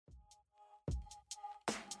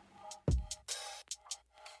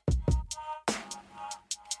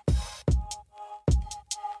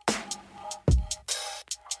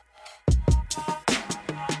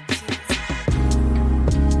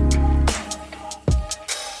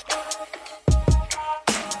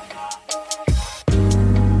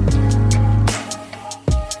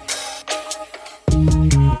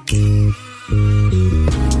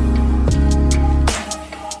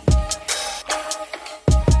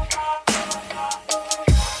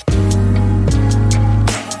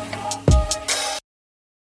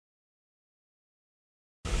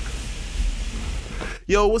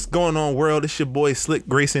Yo, what's going on, world? It's your boy Slick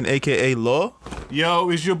Grayson, aka Law. Yo,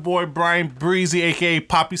 it's your boy Brian Breezy, aka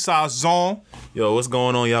Poppy Size Zone. Yo, what's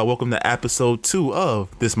going on, y'all? Welcome to episode 2 of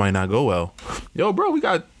This Might Not Go Well. Yo, bro, we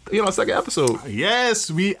got, second episode.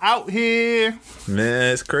 Yes, we out here.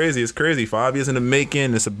 Man, it's crazy. It's crazy. 5 years in the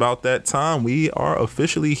making. It's about that time. We are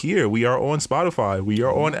officially here. We are on Spotify. We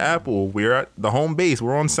are on Apple. We're at the home base.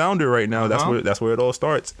 We're on Sounder right now. That's where it all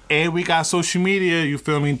starts. And we got social media, you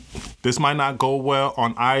feel me? This Might Not Go Well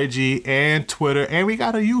on IG and Twitter. And we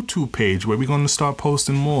got a YouTube page where we're going to start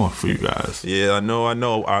posting more for you guys. Yeah, I know.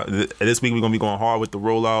 This week we're going to be going hard with the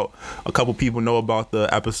rollout. A couple people know about the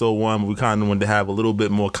episode 1. We kind of wanted to have a little bit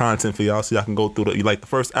more content for y'all so y'all can go through the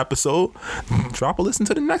first episode, drop a listen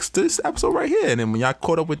to this episode right here, and then when y'all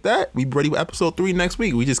caught up with that, we ready with episode 3 next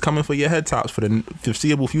week. We just coming for your head tops for the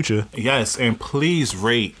foreseeable future. Yes, and please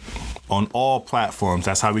rate on all platforms.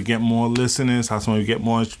 That's how we get more listeners. That's how we get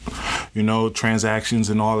more, transactions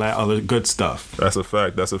and all that other good stuff. That's a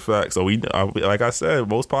fact. So we, like I said,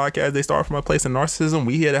 most podcasts, they start from a place of narcissism.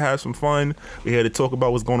 We here to have some fun. We here to talk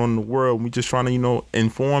about what's going on in the world. We just trying to,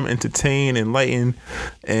 inform, entertain, enlighten,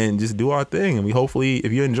 and just do our thing. And we hopefully,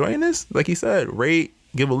 if you're enjoying this, like he said, rate,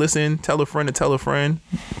 give a listen, tell a friend to tell a friend,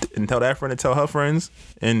 and tell that friend to tell her friends,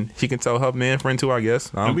 and she can tell her man friend too, I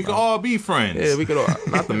guess. And we can all be friends. Yeah, we could all,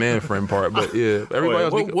 not the man friend part, but yeah, everybody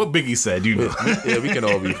else. What Biggie said, Yeah, we can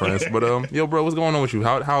all be friends. But yo, bro, what's going on with you?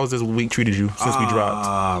 How has this week treated you since we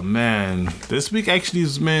dropped? Man, this week actually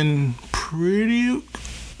has been pretty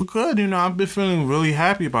good. I've been feeling really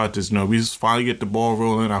happy about this. We just finally get the ball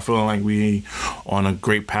rolling. I feel like we on a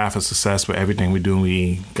great path of success with everything we do.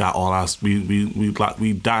 We got all our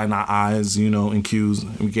we dotting our I's, and Q's,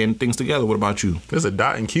 and we getting things together. What about you? There's a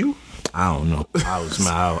dot and Q? I don't know.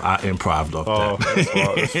 I improved off that.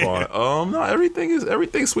 That's fine. No,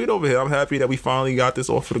 everything's sweet over here. I'm happy that we finally got this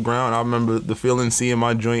off of the ground. I remember the feeling seeing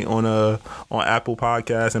my joint on Apple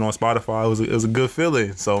Podcasts and on Spotify. It was a good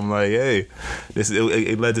feeling. So I'm like, hey,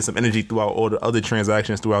 it led to some energy throughout all the other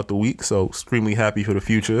transactions throughout the week. So extremely happy for the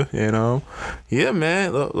future. Yeah,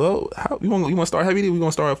 man. How you want to start heavy? We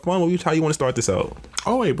gonna start fun? How you want to start this out?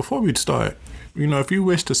 Oh wait, before we start, if you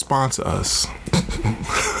wish to sponsor us.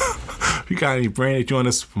 If you got any brand that you want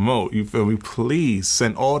us to promote, you feel me, please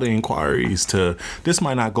send all the inquiries to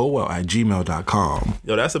thismightnotgowell@gmail.com.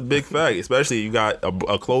 Yo, that's a big fact, especially you got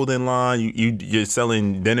a clothing line, you're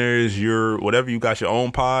selling dinners, whatever, you got your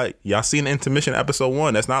own pod. Y'all seen the intermission episode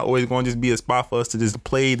 1. That's not always going to just be a spot for us to just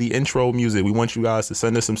play the intro music. We want you guys to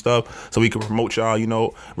send us some stuff so we can promote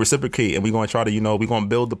y'all, reciprocate, and we're going to try to, we're going to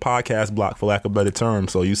build the podcast block, for lack of a better term.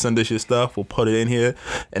 So you send us your stuff, we'll put it in here,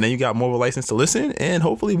 and then you got more of a license to listen, and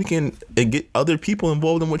hopefully we can get other people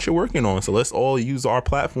involved in what you're working on. So let's all use our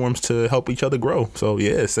platforms to help each other grow. So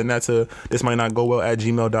yeah, send that to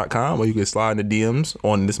thismightnotgowell@gmail.com, or you can slide in the DMs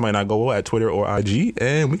on This Might Not Go Well at Twitter or IG,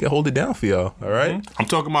 and we can hold it down for y'all. All right. I'm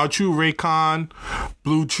talking about you, Raycon,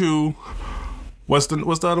 Blue Chew. What's the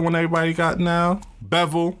other one everybody got now?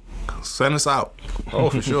 Bevel. Send us out. Oh,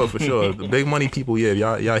 for sure. The big money people, yeah,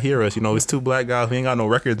 y'all hear us. It's 2 black guys who ain't got no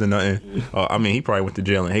records or nothing. He probably went to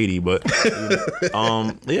jail in Haiti, but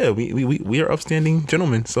yeah, we are upstanding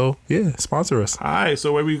gentlemen. So yeah, sponsor us. All right,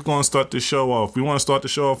 so where we gonna start the show off? We want to start the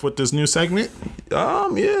show off with this new segment.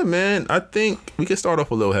 Yeah, man. I think we can start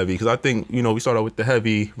off a little heavy because I think we start off with the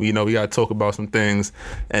heavy. We gotta talk about some things,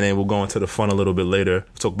 and then we'll go into the fun a little bit later.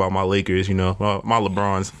 Talk about my Lakers. My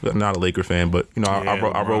LeBron's. I'm not a Laker fan, but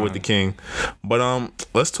I roll with the king. But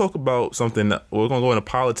let's talk about something that we're gonna go into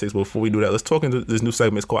politics. But before we do that, let's talk into this new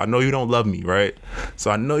segment. It's called I Know You Don't Love Me, right?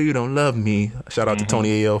 So I know you don't love me. Shout out to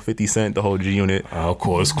Tony AL, 50 Cent, the whole G Unit. Of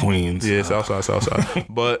course, Queens. Yeah, Southside.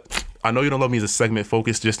 But I Know You Don't Love Me is a segment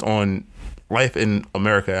focused just on life in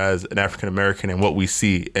America as an African American and what we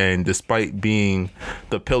see. And despite being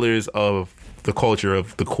the pillars of the culture,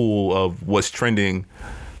 of the cool, of what's trending,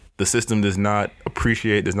 the system does not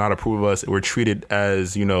appreciate, does not approve of us. We're treated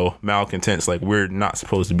as, malcontents, like we're not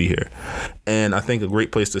supposed to be here. And I think a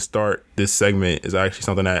great place to start this segment is actually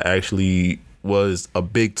something that actually was a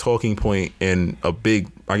big talking point and a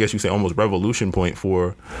big, I guess you say almost revolution point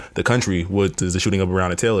for the country, was the shooting of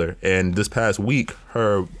Breonna Taylor. And this past week,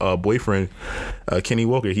 her boyfriend, Kenny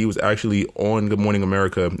Walker, he was actually on Good Morning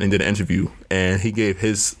America and did an interview. And he gave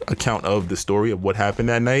his account of the story of what happened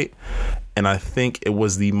that night. And I think it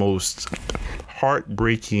was the most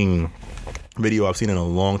heartbreaking video I've seen in a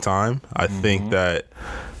long time. I think that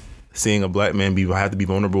seeing a black man have to be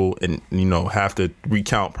vulnerable and, have to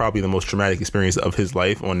recount probably the most traumatic experience of his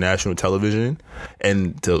life on national television,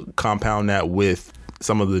 and to compound that with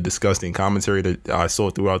some of the disgusting commentary that I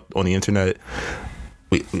saw throughout on the internet.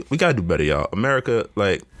 We got to do better, y'all. America,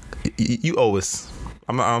 like, you owe us.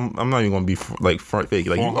 I'm not even gonna be like front fake.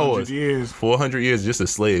 Like, you owe us 400 years just as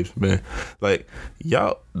slaves, man. Like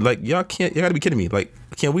y'all can't. You gotta be kidding me. Like,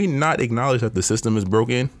 can we not acknowledge that the system is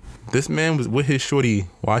broken? This man was with his shorty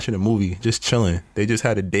watching a movie, just chilling. They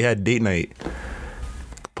had date night.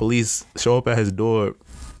 Police show up at his door,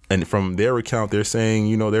 and from their account, they're saying,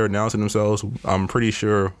 you know, they're announcing themselves. I'm pretty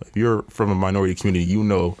sure if you're from a minority community, you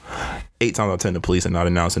know, 8 times out of 10, the police are not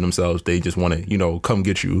announcing themselves. They just want to, you know, come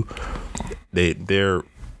get you. They're,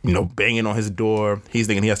 you know, banging on his door. He's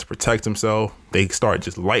thinking he has to protect himself. They start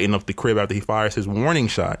just lighting up the crib after he fires his warning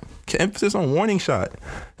shot. Emphasis on warning shot.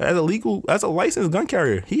 As a licensed gun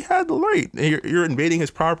carrier, he had the right. You're invading his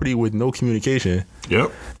property with no communication.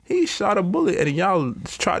 Yep. He shot a bullet, and y'all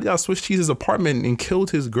Swiss cheese his apartment and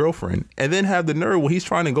killed his girlfriend, and then have the nerve when he's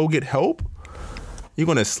trying to go get help. You're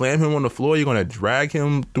going to slam him on the floor. You're going to drag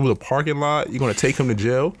him through the parking lot. You're going to take him to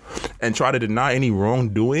jail and try to deny any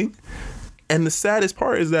wrongdoing. And the saddest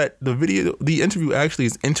part is that the interview actually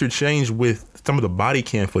is interchanged with some of the body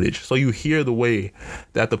cam footage. So you hear the way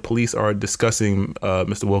that the police are discussing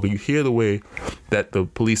Mr. Walker. You hear the way that the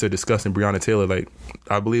police are discussing Breonna Taylor. Like,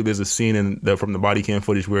 I believe there's a scene from the body cam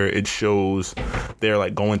footage where it shows they're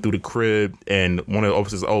like going through the crib, and one of the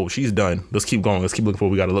officers, oh, she's done. Let's keep going. Let's keep looking for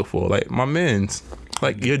what we got to look for. Like, my man's,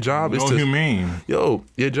 like, your job is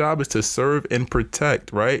your job is to serve and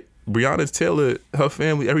protect, right? Breonna Taylor, her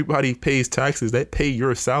family, everybody pays taxes. They pay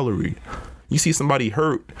your salary. You see somebody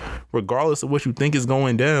hurt, regardless of what you think is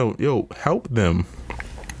going down, help them.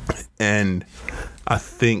 And I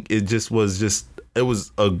think it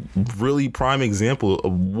was a really prime example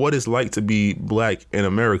of what it's like to be black in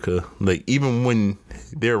America. Like, even when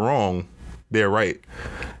they're wrong, they're right.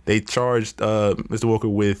 They charged Mr. Walker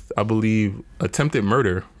with, I believe, attempted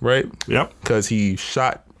murder, right? Yep. Because he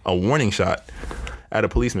shot a warning shot at a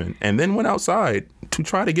policeman and then went outside to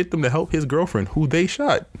try to get them to help his girlfriend, who they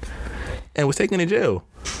shot, and was taken to jail.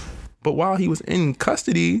 But while he was in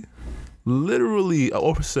custody, literally an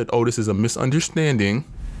officer said, oh, this is a misunderstanding.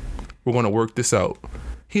 We're going to work this out.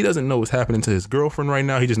 He doesn't know what's happening to his girlfriend right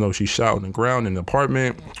now. He just knows she's shot on the ground in the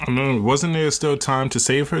apartment. I mean, wasn't there still time to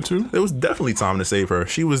save her too? There was definitely time to save her.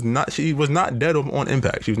 She was not dead on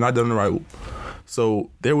impact. She was not dead on the right. So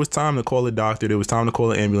there was time to call a doctor. There was time to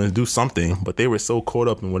call an ambulance, do something. But they were so caught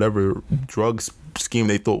up in whatever drug scheme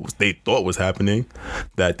they thought was happening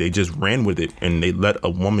that they just ran with it, and they let a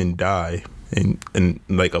woman die in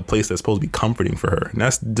like a place that's supposed to be comforting for her. And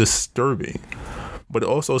that's disturbing. But it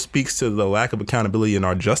also speaks to the lack of accountability in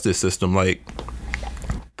our justice system. Like,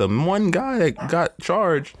 the one guy that got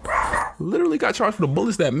charged literally got charged for the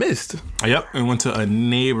bullets that missed. Yep, and went to a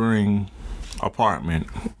neighboring apartment.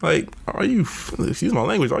 Like, excuse my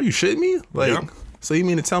language, are you shitting me? Like, yep. So you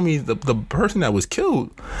mean to tell me the person that was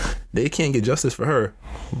killed, they can't get justice for her,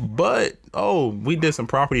 but we did some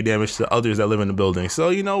property damage to others that live in the building, so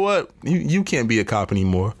you know what, you can't be a cop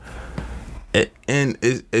anymore. And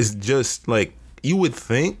it's just like, you would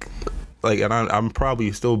think, like, and I'm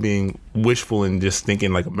probably still being wishful and just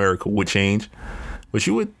thinking like America would change, but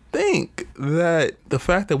you would think that the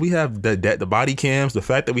fact that we have the body cams, the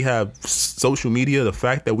fact that we have social media, the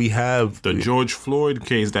fact that we have the George Floyd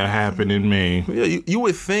case that happened in May, you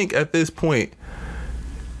would think at this point,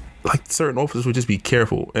 like, certain officers would just be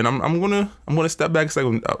careful. And I'm gonna step back and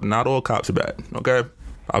say, not all cops are bad. Okay,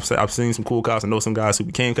 I've seen some cool cops. I know some guys who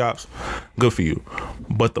became cops. Good for you.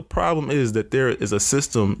 But the problem is that there is a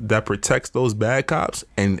system that protects those bad cops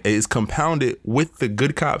and is compounded with the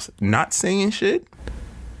good cops not saying shit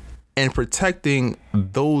and protecting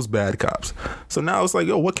those bad cops. So now it's like,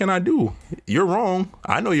 what can I do? You're wrong.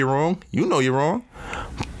 I know you're wrong. You know you're wrong.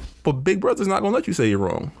 But Big Brother's not going to let you say you're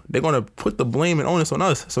wrong. They're going to put the blame and onus on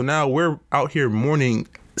us. So now we're out here mourning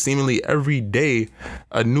seemingly every day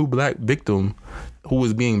a new black victim who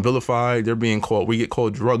is being vilified. They're being called, we get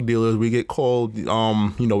called drug dealers. We get called,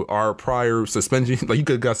 our prior suspension. Like, you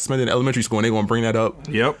could have got suspended in elementary school and they're going to bring that up.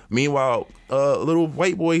 Yep. Meanwhile, a little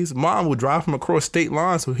white boy's mom will drive him across state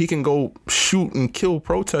lines so he can go shoot and kill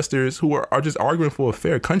protesters who are just arguing for a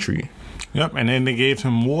fair country. Yep, and then they gave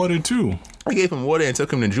him water too. They gave him water and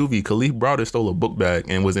took him to juvie. Khalif Browder stole a book bag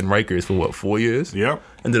and was in Rikers for 4 years? Yep.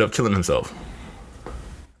 Ended up killing himself.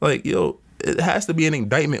 Like, it has to be an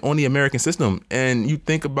indictment on the American system. And you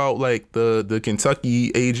think about, like, the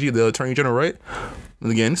Kentucky AG, the Attorney General, right?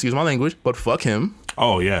 And again, excuse my language, but fuck him.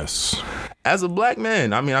 Oh, yes. As a black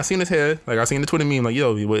man, I mean, I seen his hair. Like, I seen the Twitter meme, like,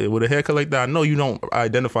 with a haircut like that, I know you don't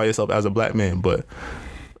identify yourself as a black man, but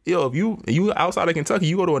if you outside of Kentucky,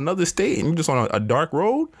 you go to another state and you just on a dark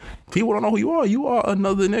road, people don't know who you are. You are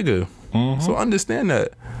another nigga. Mm-hmm. So understand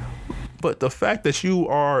that. But the fact that you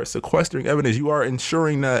are sequestering evidence, you are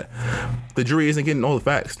ensuring that the jury isn't getting all the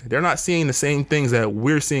facts. They're not seeing the same things that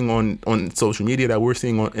we're seeing on social media, that we're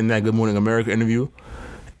seeing in that Good Morning America interview.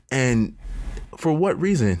 And for what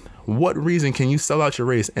reason? What reason can you sell out your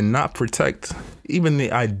race and not protect even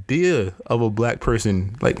the idea of a black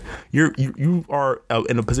person? Like you are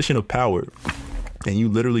in a position of power, and you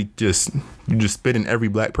literally just spit in every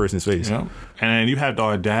black person's face. Yeah. And you have the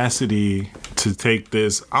audacity to take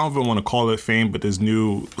this, I don't even want to call it fame, but this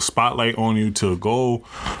new spotlight on you to go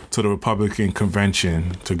to the Republican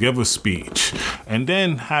convention to give a speech, and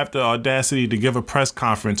then have the audacity to give a press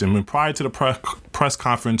conference. And when prior to the press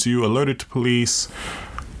conference, you alerted the police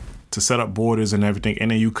to set up borders and everything,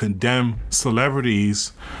 and then you condemn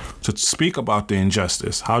celebrities to speak about the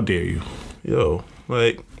injustice. How dare you? Yo,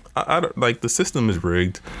 like, I don't, like, the system is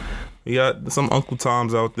rigged. We got some Uncle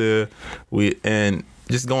Toms out there. And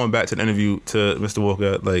just going back to the interview to Mr.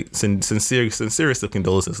 Walker, like, sincerest of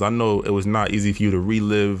condolences. I know it was not easy for you to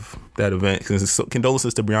relive that event.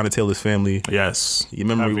 Condolences to Breonna Taylor's family. Yes. Your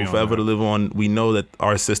memory will forever to live on. We know that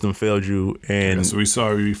our system failed you, and yes, we're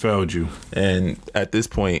sorry we failed you. And at this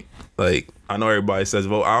point, like, I know everybody says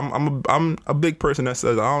vote. I'm a big person that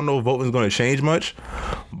says I don't know if voting is going to change much,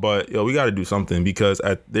 but yo, we got to do something, because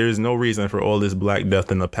there's no reason for all this black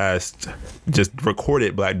death in the past, just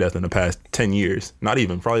recorded black death in the past 10 years. Not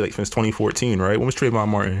even, probably like since 2014, right? When was Trayvon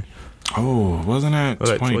Martin? Oh, wasn't that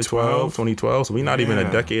 2012? 2012. So we're not even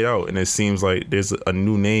a decade out, and it seems like there's a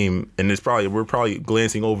new name, and we're probably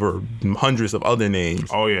glancing over hundreds of other names.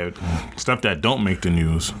 Oh yeah, stuff that don't make the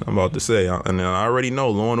news. I'm about to say, and I already know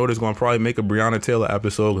Law and Order's going to probably make a Breonna Taylor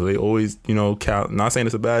episode, because they always, not saying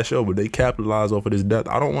it's a bad show, but they capitalize off of this death.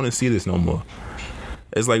 I don't want to see this no more.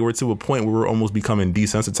 It's like we're to a point where we're almost becoming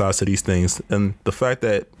desensitized to these things, and the fact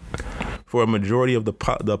that for a majority of the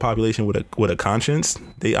population with a conscience,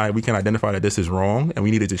 we can identify that this is wrong and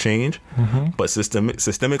we need it to change. Mm-hmm. But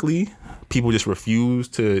systemically, people just refuse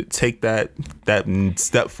to take that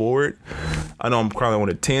step forward. I know I'm probably on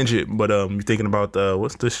a tangent, but you're thinking about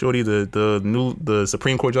what's the shorty, the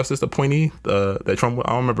Supreme Court Justice appointee, that Trump.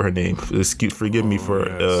 I don't remember her name. Forgive me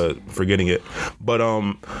for forgetting it. But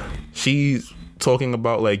she's talking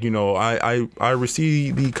about, like, I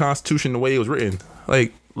received the Constitution the way it was written.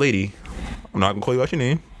 Like, lady, I'm not gonna call you out your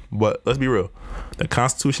name, but let's be real. The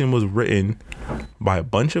Constitution was written by a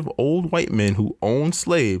bunch of old white men who owned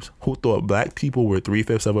slaves, who thought black people were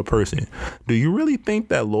 3/5 of a person. Do you really think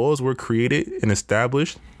that laws were created and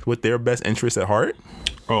established with their best interests at heart?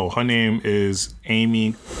 Oh, her name is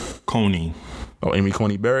Amy Coney. Oh, Amy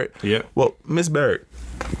Coney Barrett? Yeah. Well, Miss Barrett,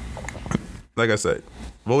 like I said,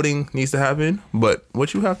 voting needs to happen, but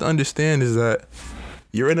what you have to understand is that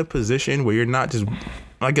you're in a position where you're not just,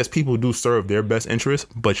 I guess people do serve their best interests,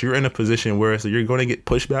 but you're in a position where you're going to get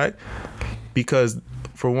pushback because,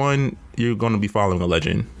 for one, you're going to be following a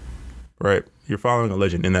legend, right? You're following a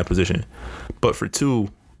legend in that position. But for two,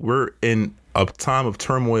 we're in a time of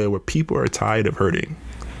turmoil where people are tired of hurting.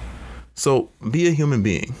 So be a human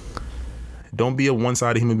being. Don't be a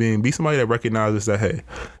one-sided human being. Be somebody that recognizes that, hey,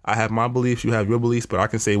 I have my beliefs, you have your beliefs, but I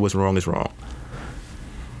can say what's wrong is wrong.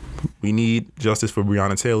 We need justice for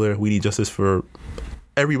Breonna Taylor. We need justice for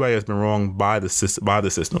everybody that's been wronged by the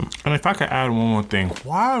system. And if I could add one more thing,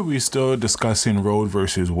 why are we still discussing Roe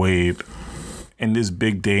versus Wade in this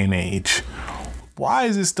big day and age? Why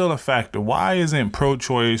is it still a factor? Why isn't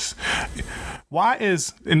pro-choice?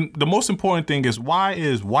 And the most important thing is, why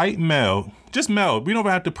is white male, just male, we don't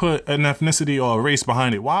have to put an ethnicity or a race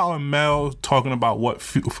behind it. Why are males talking about what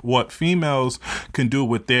females can do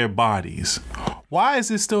with their bodies? Why is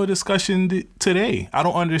this still a discussion today? I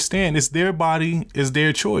don't understand. It's their body, it's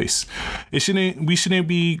their choice. We shouldn't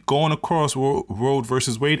be going across Roe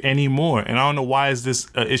versus Wade anymore. And I don't know, why is this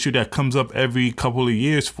an issue that comes up every couple of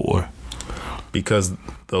years for? Because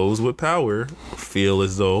those with power feel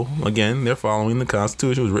as though, again, they're following the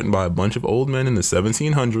Constitution. It was written by a bunch of old men in the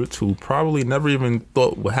 1700s who probably never even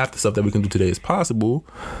thought half the stuff that we can do today is possible.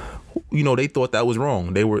 They thought that was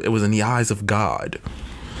wrong. It was in the eyes of God,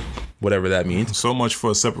 whatever that means. So much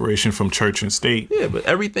for separation from church and state. Yeah, but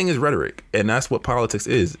everything is rhetoric, and that's what politics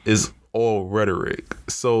is all rhetoric.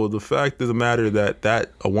 So the fact of the matter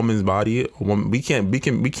that a woman's body, we can't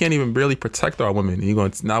even barely protect our women.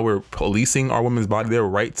 Now we're policing our women's body, their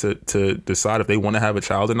right to decide if they want to have a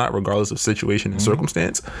child or not, regardless of situation and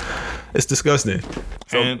circumstance. It's disgusting.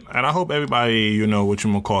 So, and I hope everybody,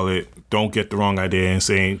 don't get the wrong idea and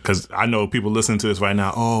saying, because I know people listening to this right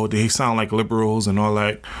now, oh, they sound like liberals and all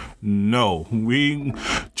that. No,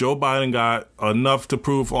 Joe Biden got enough to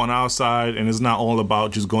prove on our side, and it's not all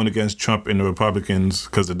about just going against Trump and the Republicans,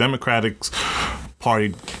 because the Democratic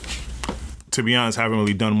Party to be honest, haven't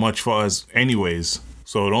really done much for us anyways.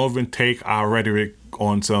 So don't even take our rhetoric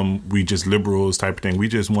on some we just liberals type of thing. We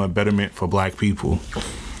just want betterment for black people.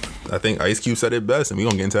 I think Ice Cube said it best, and we're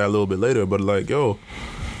gonna get into that a little bit later. But like, yo,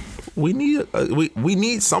 we need we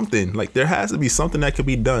need something. Like, there has to be something that could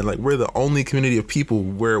be done. Like, we're the only community of people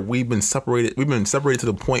where we've been separated. We've been separated to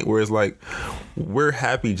the point where it's like we're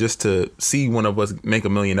happy just to see one of us make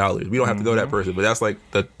 $1 million. We don't have to know that person, but that's like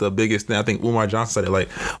the biggest thing. I think Umar Johnson said it. Like,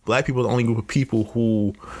 black people are the only group of people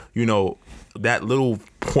who, you know, that little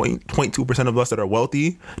 0.2% of us that are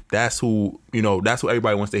wealthy, that's who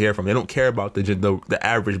everybody wants to hear from. They don't care about the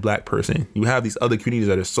average black person. You have these other communities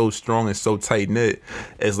that are so strong and so tight knit.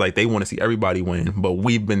 It's like they want to see everybody win, but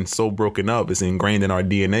we've been so broken up. It's ingrained in our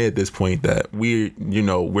DNA at this point that we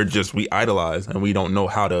idolize and we don't know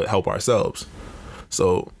how to help ourselves.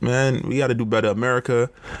 So, man, we got to do better, America.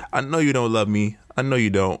 I know you don't love me. I know you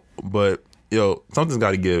don't, but yo, something's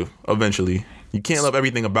got to give eventually. You can't love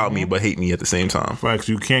everything about me but hate me at the same time. Facts.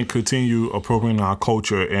 You can't continue appropriating our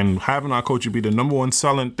culture and having our culture be the number one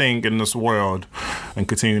selling thing in this world and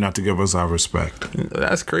continue not to give us our respect.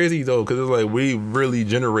 That's crazy though, because it's like we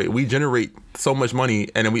generate so much money,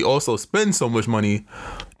 and then we also spend so much money,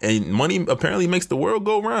 and money apparently makes the world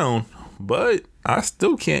go round. But I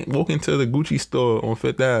still can't walk into the Gucci store on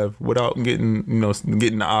Fifth Ave without getting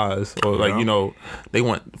the eyes, or like, you know, they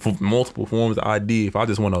want multiple forms of ID. If I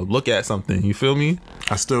just want to look at something, you feel me?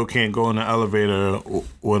 I still can't go in the elevator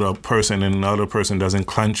with a person and the other person doesn't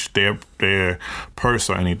clench their purse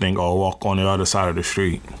or anything, or walk on the other side of the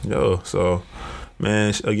street. Yo, so,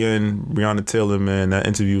 man, again, Breonna Taylor, man, that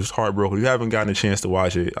interview was heartbroken. If you haven't gotten a chance to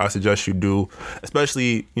watch it, I suggest you do.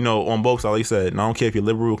 Especially, you know, on both sides, like you said, and I don't care if you're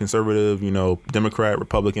liberal, conservative, you know, Democrat,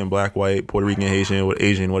 Republican, black, white, Puerto Rican, Haitian,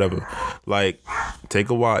 Asian, whatever. Like,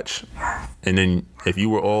 take a watch. And then if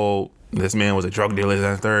you were all, this man was a drug dealer,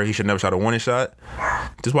 that third, he should never shot a warning shot,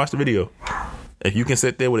 just watch the video. If you can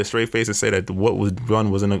sit there with a straight face and say that what was done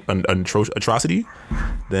was an atrocity,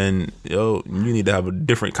 then, yo, you need to have a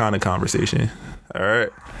different kind of conversation. All right.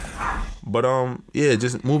 But yeah,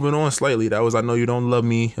 just moving on slightly. That was I Know You Don't Love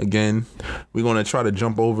Me. Again, we're gonna try to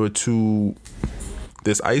jump over to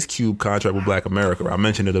this Ice Cube contract with Black America. I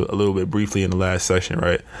mentioned it a little bit briefly in the last session,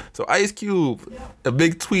 right? So Ice Cube, a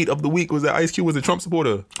big tweet of the week was that Ice Cube was a Trump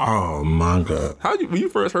supporter. Oh my God! When you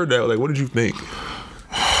first heard that, like, what did you think?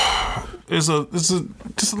 There's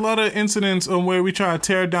just a lot of incidents on where we try to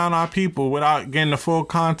tear down our people without getting the full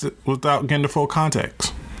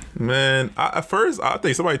context. Man, at first, I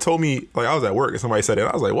think somebody told me, like, I was at work and somebody said it.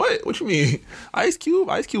 I was like, what you mean? Ice Cube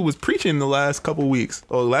was preaching the last couple weeks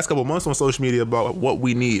or the last couple months on social media about what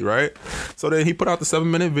we need, right? So then he put out the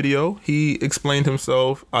 7-minute video. He explained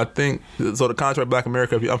himself. I think, so the contract Black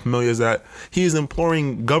America, if you're unfamiliar, is that he's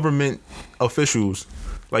imploring government officials,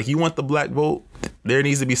 like, you want the black vote, there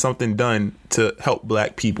needs to be something done to help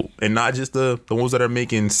black people, and not just the ones that are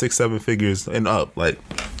making 6-7 figures and up. Like,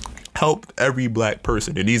 help every black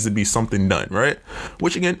person. There needs to be something done, right?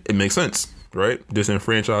 Which, again, it makes sense, right?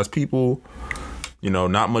 Disenfranchised people, you know,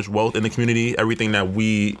 not much wealth in the community. Everything that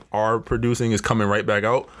we are producing is coming right back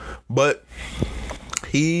out. But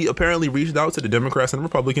he apparently reached out to the Democrats and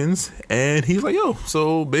Republicans, and he's like, yo,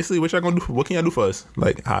 so basically what y'all gonna do? What can y'all do for us?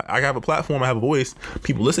 Like, I have a platform, I have a voice,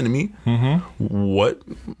 people listen to me. Mm-hmm. What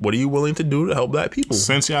are you willing to do to help black people?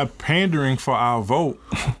 Since y'all pandering for our vote,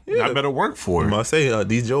 y'all better work for it. I say,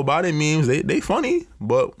 these Joe Biden memes, they funny,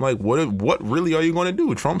 but like, what really are you gonna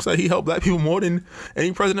do? Trump said he helped black people more than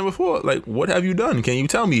any president before. Like, what have you done? Can you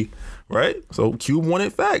tell me? Right? So Cube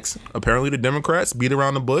wanted facts. Apparently the Democrats beat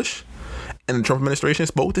around the bush, and the Trump administration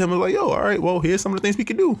spoke to him and was like, yo, all right, well, here's some of the things we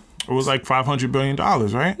could do. It was like $500 billion,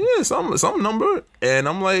 right? Yeah, some number. And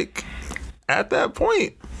I'm like, at that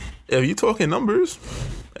point, if you're talking numbers,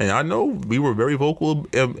 and I know we were very vocal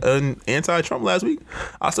and anti-Trump last week,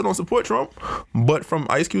 I still don't support Trump. But from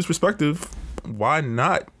Ice Cube's perspective, why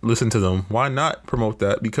not listen to them? Why not promote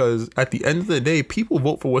that? Because at the end of the day, people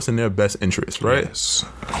vote for what's in their best interest, right? Yes.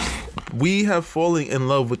 We have fallen in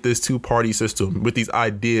love with this two-party system, with these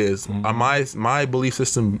ideas. Mm-hmm. My belief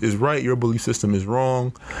system is right, your belief system is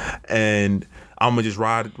wrong, and I'm gonna just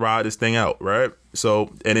ride this thing out, right?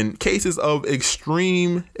 So, and in cases of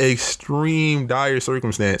extreme dire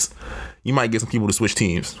circumstance, you might get some people to switch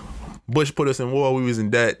teams. Bush put us in war, we was in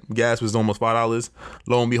debt, gas was almost $5.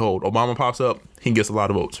 Lo and behold, Obama pops up, he gets a lot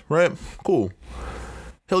of votes, right? Cool.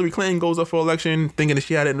 Hillary Clinton goes up for election thinking that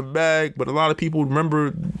she had it in the bag, but a lot of people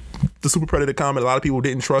remember the super predator comment. A lot of people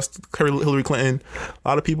didn't trust Hillary Clinton. A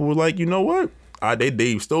lot of people were like, you know what?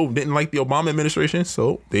 They still didn't like the Obama administration,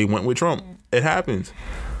 so they went with Trump. It happens.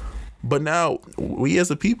 But now we as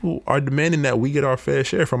a people are demanding that we get our fair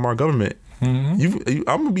share from our government. I'm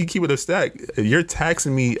gonna be keeping a stack. You're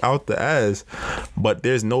taxing me out the ass, but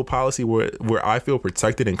there's no policy where I feel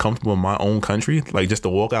protected and comfortable in my own country, like just to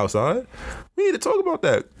walk outside. We need to talk about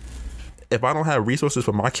that. If I don't have resources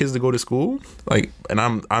for my kids to go to school, like, and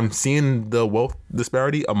I'm seeing the wealth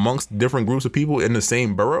disparity amongst different groups of people in the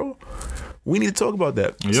same borough, we need to talk about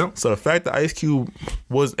that. Yep. So the fact that Ice Cube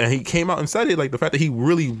and he came out and said it, like the fact that he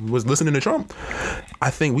really was listening to Trump, I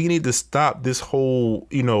think we need to stop this whole,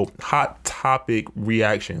 hot topic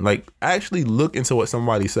reaction. Like, actually look into what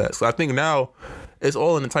somebody says. So I think now it's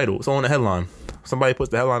all in the title. It's all in the headline. Somebody puts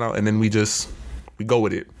the headline out and then we go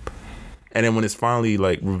with it. And then when it's finally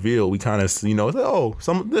like revealed, we kind of, it's like,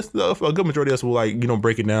 a good majority of us will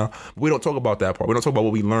break it down. We don't talk about that part. We don't talk about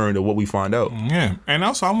what we learned or what we find out. Yeah. And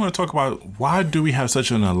also I want to talk about, why do we have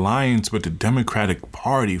such an alliance with the Democratic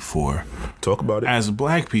Party for? Talk about it. As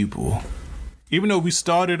black people. Even though we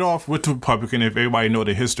started off with the Republican, if everybody know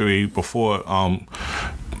the history before, around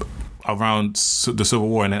the Civil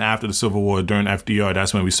War, and then after the Civil War, during FDR,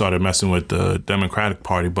 that's when we started messing with the Democratic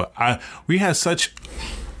Party. But we had such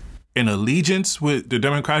an allegiance with the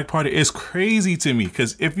Democratic Party. It's crazy to me,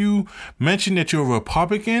 because if you mention that you're a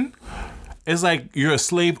Republican, it's like you're a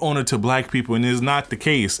slave owner to black people, and it's not the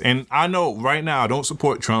case. And I know right now I don't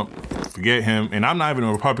support Trump. Forget him. And I'm not even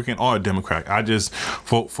a Republican or a Democrat. I just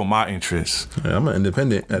vote for my interests. Yeah, I'm an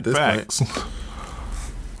independent at this point.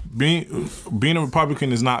 Being a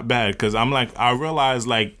Republican is not bad, because I realize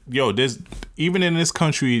there's, even in this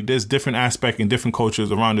country, there's different aspects and different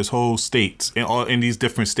cultures around this whole states, in these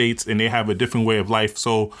different states, and they have a different way of life.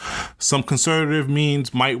 So some conservative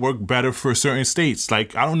means might work better for certain states.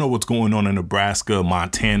 Like, I don't know what's going on in Nebraska,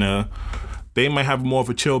 Montana. They might have more of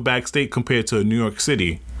a chill back state compared to New York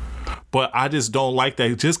City. But I just don't like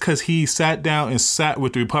that. Just because he sat down and sat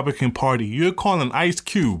with the Republican Party, you're calling Ice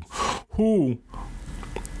Cube, who,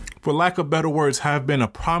 for lack of better words, have been a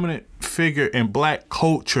prominent figure in black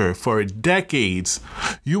culture for decades,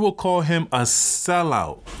 you will call him a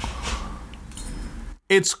sellout.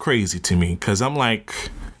 It's crazy to me, because I'm like,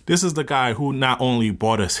 this is the guy who not only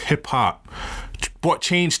brought us hip-hop, brought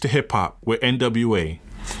change to hip-hop with NWA,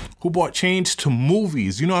 who brought change to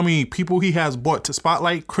movies. You know what I mean? People he has brought to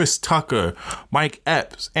spotlight, Chris Tucker, Mike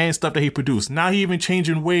Epps, and stuff that he produced. Now he even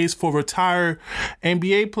changing ways for retired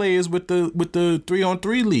NBA players with the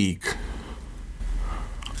 3-on-3 league.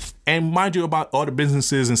 And mind you, about all the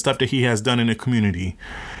businesses and stuff that he has done in the community.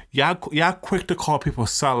 Y'all quick to call people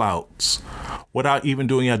sellouts without even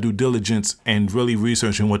doing your due diligence and really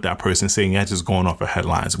researching what that person's saying. Y'all just going off of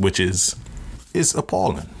headlines, which is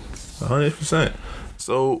appalling. 100%.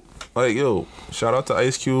 So, shout out to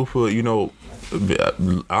Ice Cube for,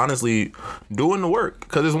 honestly doing the work.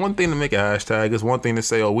 Because it's one thing to make a hashtag. It's one thing to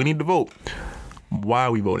say, we need to vote. Why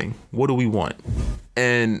are we voting? What do we want?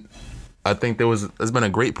 And I think there's been a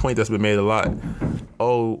great point that's been made a lot.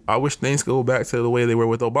 I wish things could go back to the way they were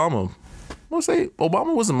with Obama. I'll say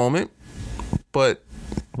Obama was a moment, but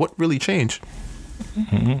what really changed?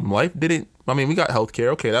 Mm-hmm. Life didn't. We got healthcare.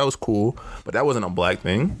 Okay, that was cool, but that wasn't a black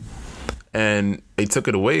thing. And they took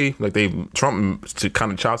it away. Trump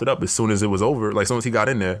kind of chopped it up as soon as it was over. Like, as soon as he got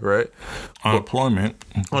in there, right? Unemployment,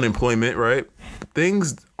 right?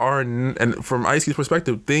 Things are, and from Ice Cube's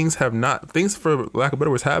perspective, things, for lack of better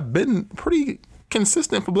words, have been pretty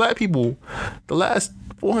consistent for black people the last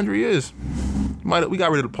 400 years. We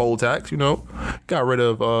got rid of the poll tax, got rid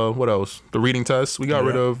of, what else? The reading test. We got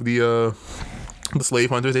rid of the slave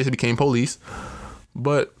hunters. They became police.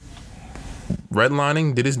 But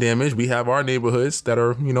redlining did its damage. We have our neighborhoods that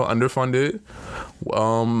are, underfunded.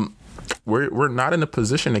 We're not in a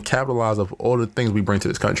position to capitalize of all the things we bring to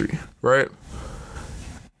this country, right?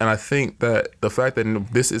 And I think that the fact that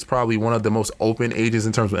this is probably one of the most open ages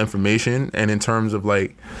in terms of information and in terms of a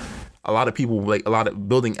lot of people, a lot of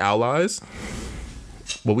building allies,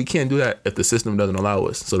 but we can't do that if the system doesn't allow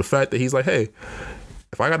us. So the fact that he's like, hey,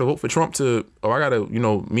 if I got to vote for Trump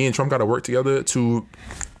me and Trump got to work together to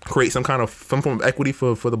create some form of equity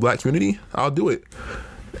for the black community, I'll do it.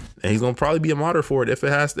 And he's gonna probably be a martyr for it if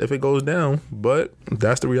it goes down. But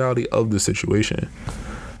that's the reality of the situation.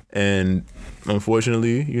 And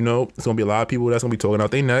unfortunately, it's gonna be a lot of people that's gonna be talking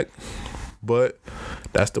out their neck. But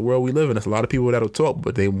that's the world we live in. There's a lot of people that'll talk,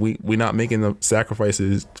 but we not making the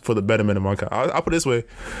sacrifices for the betterment of mankind. I'll put it this way,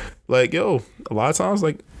 a lot of times,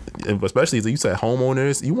 especially as you said,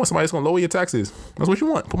 homeowners, you want somebody that's gonna lower your taxes. That's what you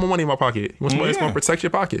want. Put more money in my pocket. You want somebody that's gonna protect your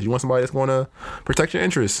pockets. You want somebody that's gonna protect your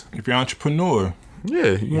interests. If you're an entrepreneur,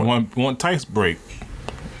 you want tax break.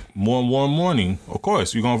 More morning, of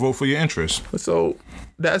course, you're gonna vote for your interests. So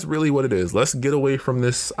that's really what it is. Let's get away from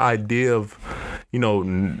this idea of,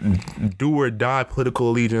 do or die political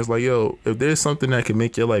allegiance. Like, yo, if there's something that can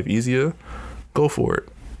make your life easier, go for it.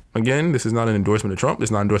 Again, this is not an endorsement of Trump.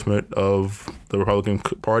 It's not an endorsement of the Republican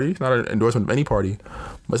Party. It's not an endorsement of any party.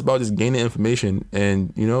 But it's about just gaining information.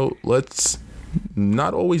 And, let's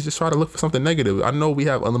not always just try to look for something negative. I know we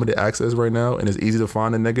have unlimited access right now, and it's easy to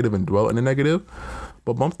find a negative and dwell in the negative.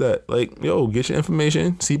 But bump that. Like, get your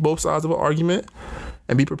information, see both sides of an argument,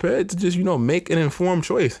 and be prepared to just, make an informed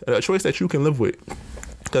choice, a choice that you can live with.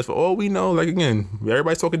 Because for all we know, like, again,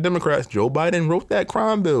 everybody's talking Democrats. Joe Biden wrote that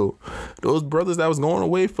crime bill. Those brothers that was going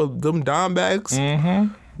away for them dime bags, that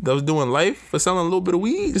was doing life for selling a little bit of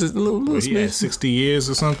weed, just a little he had 60 years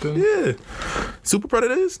or something. Yeah. Super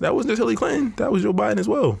predators, that wasn't just Hillary Clinton. That was Joe Biden as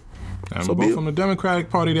well. And so both from the Democratic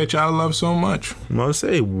Party that y'all love so much. I'm going to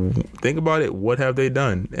say, think about it. What have they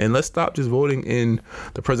done? And let's stop just voting in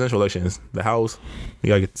the presidential elections. The House, you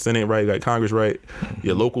got to get the Senate right, you got Congress right,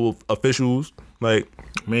 your local officials, like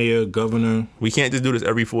mayor, governor. We can't just do this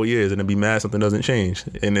every 4 years and then be mad something doesn't change.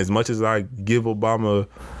 And as much as I give Obama,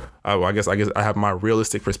 I guess I have my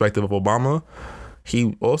realistic perspective of Obama.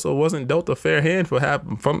 He also wasn't dealt a fair hand for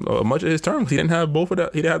much of his term. He didn't have both of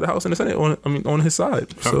that. He didn't have the House and the Senate on his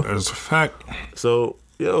side. So that's a fact. So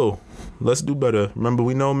let's do better. Remember,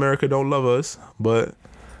 we know America don't love us, but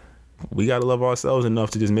we gotta love ourselves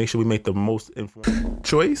enough to just make sure we make the most informed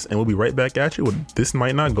choice. And we'll be right back at you with This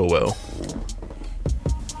Might Not Go Well.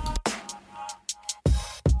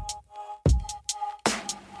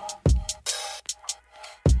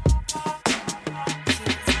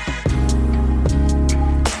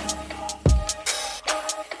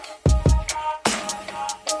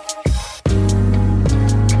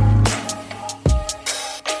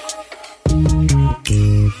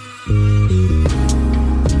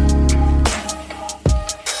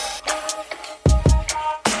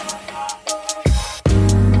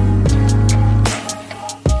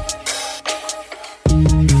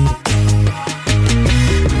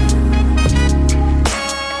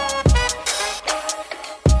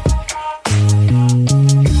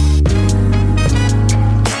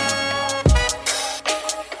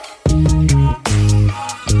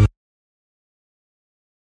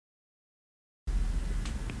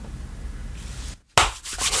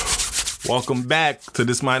 Welcome back to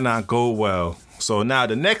This Might Not Go Well. So now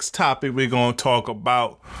the next topic we're going to talk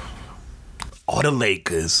about are the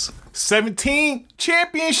Lakers. 17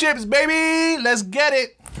 championships, baby. Let's get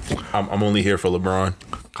it. I'm only here for LeBron.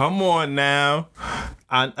 Come on now.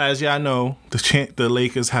 As y'all know, the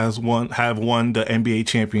Lakers have won the NBA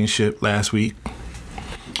championship last week.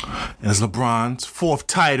 And it's LeBron's fourth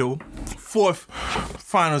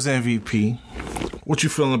Finals MVP. What you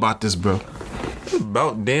feeling about this, bro?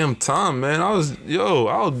 About damn time, man. I was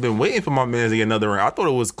been waiting for my man to get another ring. I thought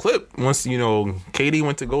it was clipped once KD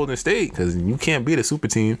went to Golden State, because you can't beat a super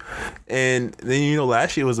team. And then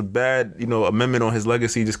last year was a bad amendment on his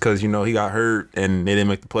legacy, just because he got hurt and they didn't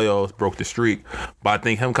make the playoffs, broke the streak. But I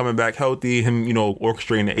think him coming back healthy, him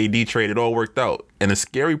orchestrating the AD trade, it all worked out. And the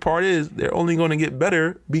scary part is they're only going to get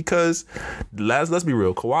better because, let's be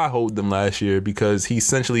real, Kawhi hold them last year because he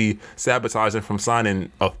essentially sabotaged them from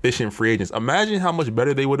signing efficient free agents. Imagine how much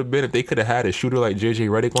better they would have been if they could have had a shooter like JJ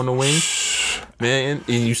Redick on the wing, man.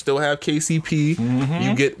 And you still have KCP. Mm-hmm.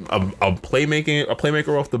 You get a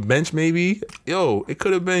playmaker off the bench, maybe. It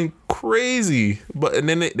could have been crazy. But and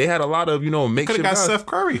then they had a lot of makeshift. Could have got Seth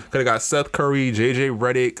Curry. Could have got Seth Curry, JJ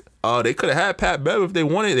Redick. They could have had Pat Bev if they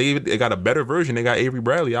wanted. They got a better version. They got Avery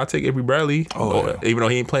Bradley. I'll take Avery Bradley, even though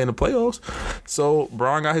he ain't playing the playoffs. So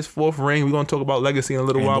Bron got his fourth ring. We're gonna talk about legacy in a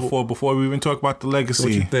little while. Before we even talk about the legacy,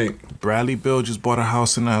 what you think? Bradley Beal just bought a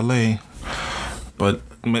house in LA, but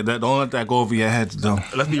don't let that go over your heads, though.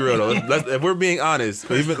 Let's be real though. If we're being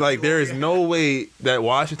honest, even there is no way that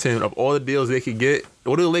Washington, of all the deals they could get,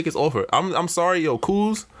 what do the Lakers offer? I'm sorry,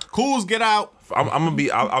 Kuz, get out. I'm gonna be.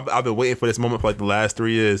 I've been waiting for this moment for the last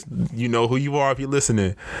 3 years. You know who you are if you're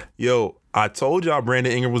listening. I told y'all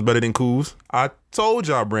Brandon Ingram was better than Kuz. I told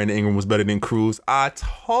y'all Brandon Ingram was better than Cruz. I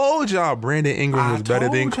told y'all Brandon Ingram was better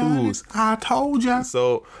than Kuz. I told y'all.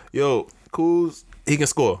 So Kuz, he can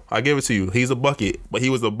score. I give it to you. He's a bucket, but he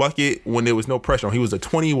was a bucket when there was no pressure on. He was a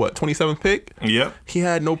 27th pick. Yep. He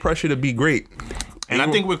had no pressure to be great. And I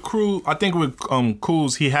think with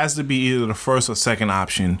Kuz, he has to be either the first or second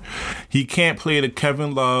option. He can't play the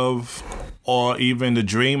Kevin Love or even the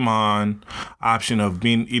Draymond option of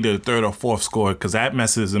being either the third or fourth scorer, because that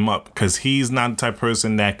messes him up, because he's not the type of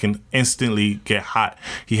person that can instantly get hot.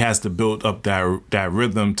 He has to build up that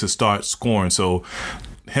rhythm to start scoring. So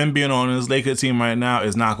him being on his Lakers team right now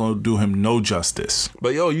is not going to do him no justice.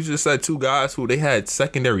 But yo, you just said two guys who they had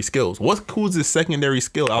secondary skills. What's Kuz's secondary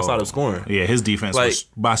skill outside of scoring? Yeah, his defense was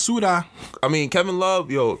basura. I mean, Kevin Love,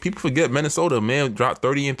 yo, people forget Minnesota, man, dropped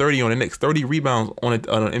 30 and 30 on the Knicks, 30 rebounds on an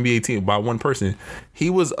NBA team by one person. He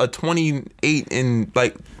was a 28 and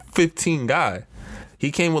 15 guy. He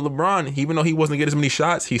came with LeBron. Even though he wasn't getting as many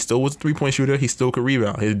shots, he still was a 3-point shooter. He still could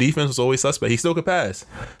rebound. His defense was always suspect. He still could pass.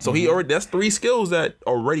 So that's three skills that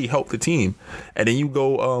already helped the team. And then you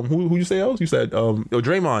go, who you say else? You said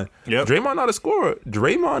Draymond. Yep. Draymond not a scorer.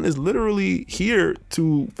 Draymond is literally here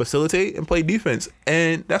to facilitate and play defense,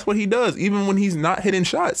 and that's what he does. Even when he's not hitting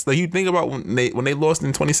shots, like you think about when they lost in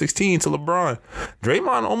 2016 to LeBron,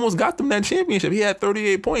 Draymond almost got them that championship. He had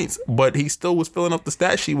 38 points, but he still was filling up the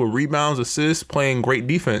stat sheet with rebounds, assists, playing great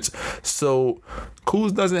defense. So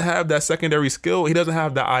Kuz doesn't have that secondary skill. He doesn't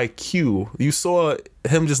have the IQ. You saw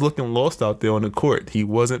him just looking lost out there on the court. He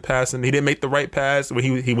wasn't passing. He didn't make the right pass. When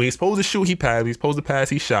he's supposed to shoot, he passed. He's supposed to pass,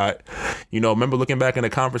 he shot. Remember looking back in the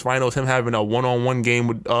conference finals, him having a one-on-one game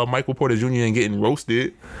with Michael Porter Jr. and getting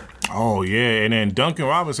roasted. Oh, yeah. And then Duncan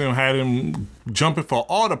Robinson had him jumping for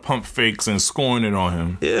all the pump fakes and scoring it on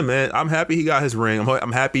him. Yeah, man. I'm happy he got his ring.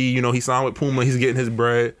 I'm happy, he signed with Puma. He's getting his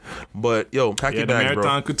bread. But, yo, pack your bags, bro. The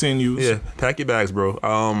marathon continues. Yeah, pack your bags, bro.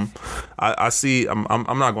 I see. I'm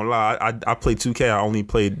not going to lie. I played 2K. I only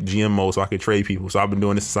played GM mode so I could trade people. So I've been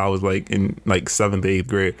doing this since I was in 7th, 8th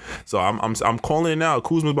grade. So I'm calling it now.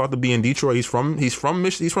 Kuzma's about to be in Detroit. He's from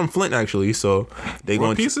Flint, actually. So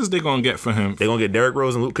what pieces they going to get for him? They're going to get Derrick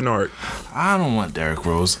Rose and Luke Kennard. I don't want Derrick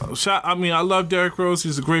Rose. I love Derrick Rose.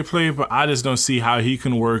 He's a great player, but I just don't see how he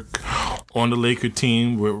can work on the Laker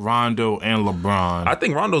team with Rondo and LeBron. I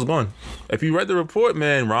think Rondo's gone. If you read the report,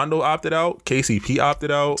 man, Rondo opted out. KCP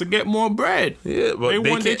opted out. To get more bread. Yeah, but they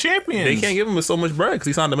won their champions. They can't give him so much bread because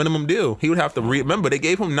he signed a minimum deal. He would have to remember they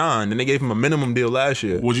gave him 9, and they gave him a minimum deal last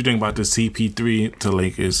year. What do you think about the CP3 to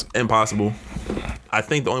Lakers? Impossible. I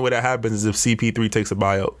think the only way that happens is if CP3 takes a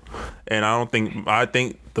buyout. And I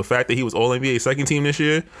think the fact that he was All-NBA second team this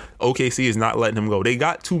year, OKC is not letting him go.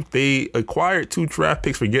 They acquired 2 draft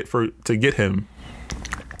picks to get him.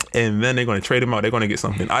 And then they're going to trade him out. They're going to get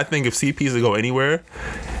something. I think if CP is to go anywhere,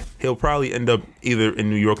 he'll probably end up either in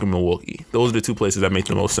New York or Milwaukee. Those are the 2 places that make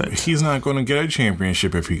the most sense. He's not going to get a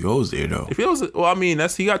championship if he goes there, though. If he goes,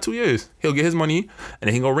 he got 2 years. He'll get his money, and then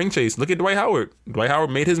he can go ring chase. Look at Dwight Howard. Dwight Howard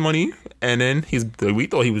made his money, and then we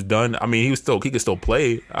thought he was done. I mean, he could still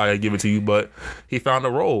play. I give it to you, but he found a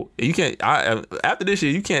role. You can't. After this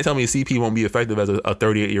year, you can't tell me CP won't be effective as a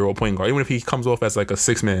 38-year-old point guard, even if he comes off as like a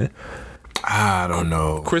 6-man. I don't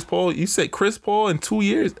know. Chris Paul, you said Chris Paul in 2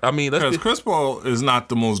 years. I mean, because Chris Paul is not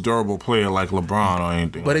the most durable player like LeBron or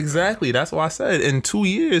anything. But exactly, that's why I said in 2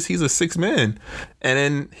 years he's a 6-man, and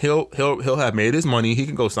then he'll have made his money. He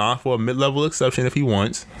can go sign for a mid-level exception if he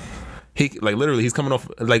wants. He literally he's coming off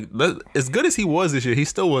as good as he was this year. He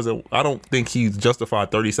still wasn't. I don't think he's justified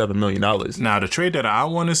 $37 million. Now the trade that I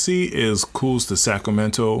want to see is Kuz to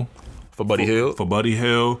Sacramento. For Buddy Hield? For Buddy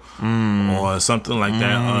Hield or something like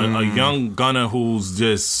that. A young gunner who's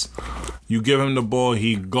just, you give him the ball,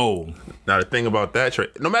 he go. Now, the thing about that trade,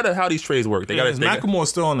 no matter how these trades work, McLemore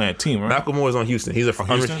still on that team, right? McLemore is on Houston. He's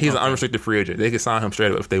an unrestricted free agent. They can sign him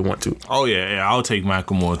straight up if they want to. Oh, yeah, I'll take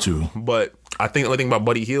McLemore too. But I think the only thing about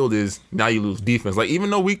Buddy Hield is now you lose defense. Like,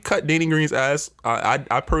 even though we cut Danny Green's ass, I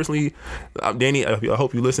personally, Danny, I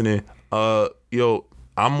hope you're listening.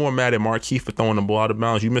 I'm more mad at Markieff for throwing the ball out of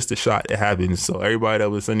bounds. You missed a shot. It happens. So everybody that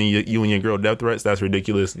was sending you and your girl death threats, that's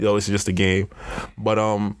ridiculous. It's just a game. But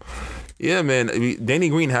yeah, man, Danny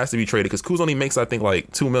Green has to be traded because Kuz only makes, I think,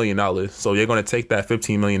 like $2 million. So you're going to take that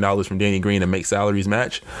 $15 million from Danny Green and make salaries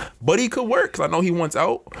match. But he could work because I know he wants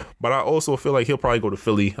out. But I also feel like he'll probably go to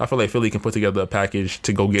Philly. I feel like Philly can put together a package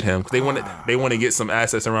to go get him. They want to get some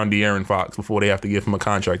assets around De'Aaron Fox before they have to give him a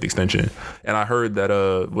contract extension. And I heard that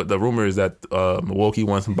the rumor is that Milwaukee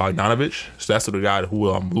wants Bogdanovich. So that's the guy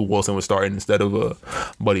who Lou Wilson was starting instead of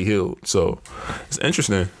Buddy Hield. So it's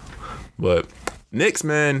interesting. But Knicks,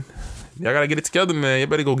 man. Y'all gotta get it together, man. You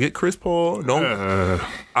better go get Chris Paul.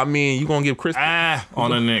 I mean, you gonna give Chris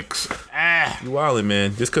on the Knicks. You wildin',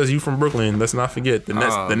 man. Just because you from Brooklyn, let's not forget the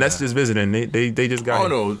Nets. The Nets just visiting. They just got.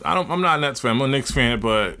 No, I'm not a Nets fan. I'm a Knicks fan,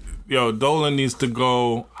 but Dolan needs to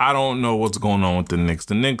go. I don't know what's going on with the Knicks.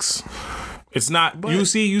 The Knicks It's not. You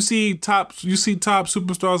see top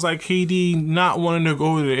superstars like KD not wanting to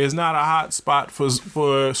go there. It's not a hot spot for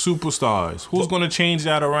superstars. Who's going to change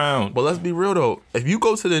that around? But let's be real though. If you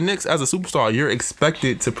go to the Knicks as a superstar, you're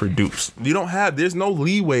expected to produce. There's no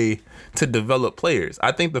leeway to develop players.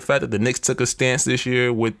 I think the fact that the Knicks took a stance this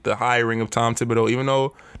year with the hiring of Tom Thibodeau, even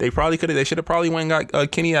though they should have probably went and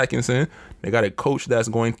got Kenny Atkinson. They got a coach that's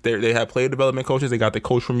going there. They have player development coaches. They got the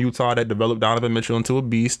coach from Utah that developed Donovan Mitchell into a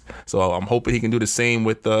beast. So I'm hoping he can do the same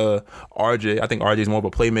with RJ. I think RJ is more of a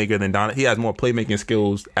playmaker than Donovan. He has more playmaking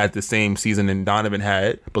skills at the same season than Donovan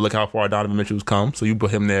had. But look how far Donovan Mitchell's come. So you put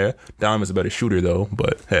him there. Donovan's a better shooter though.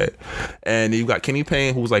 But hey, and you got Kenny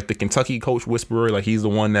Payne, who's like the Kentucky coach whisperer. Like he's the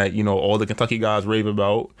one that all the Kentucky guys rave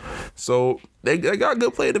about. So they got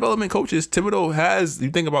good player development coaches. Thibodeau has. You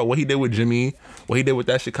think about what he did with Jimmy, what he did with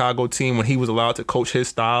that Chicago team when he was allowed to coach his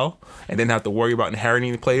style and didn't have to worry about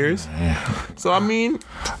inheriting the players. Yeah. So I mean,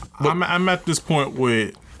 I'm at this point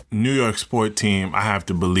with New York sport team. I have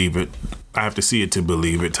to believe it. I have to see it to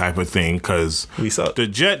believe it type of thing because we suck. The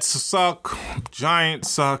Jets suck, Giants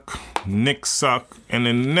suck, Knicks suck, and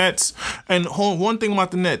the Nets. And one thing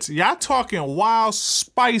about the Nets, y'all talking wild,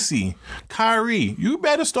 spicy. Kyrie, you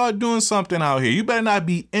better start doing something out here. You better not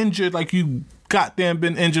be injured like you goddamn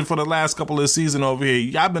been injured for the last couple of seasons over here.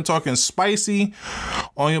 Y'all been talking spicy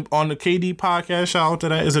on the KD podcast. Shout out to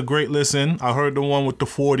that. It's a great listen. I heard the one with the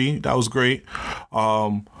 40. That was great.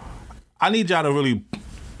 I need y'all to really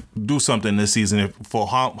do something this season for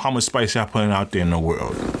how much spice y'all putting out there in the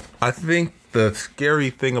world. I think the scary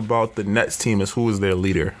thing about the Nets team is who is their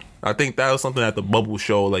leader. I think that was something that the bubble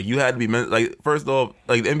showed. Like you had to be like first off,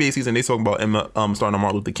 like the NBA season they talking about starting on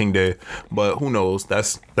Martin Luther King Day, but who knows?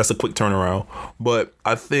 That's a quick turnaround. But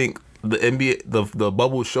I think the NBA the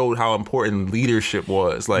bubble showed how important leadership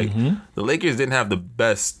was. Like the Lakers didn't have the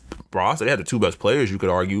best roster. They had the two best players, you could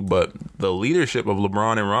argue, but the leadership of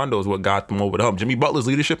LeBron and Rondo is what got them over the hump. Jimmy Butler's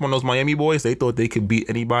leadership on those Miami boys, they thought they could beat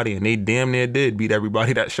anybody, and they damn near did beat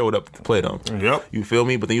everybody that showed up to play them. Yep. You feel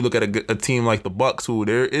me? But then you look at a team like the Bucks, who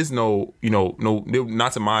there is no,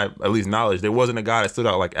 not to my at least knowledge, there wasn't a guy that stood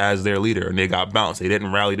out like as their leader, and they got bounced. They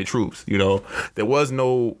didn't rally the troops. There was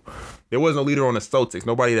no leader on the Celtics.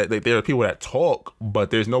 Nobody there are people that talk,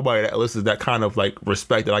 but there's nobody that elicits that kind of like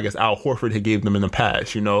respect that I guess Al Horford had gave them in the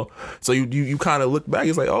past, So you kind of look back,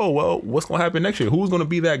 it's like, oh, well, what's going to happen next year? Who's going to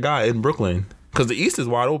be that guy in Brooklyn? Because the East is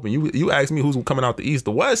wide open. You ask me who's coming out the East.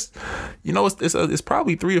 The West, it's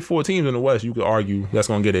probably 3 or 4 teams in the West you could argue that's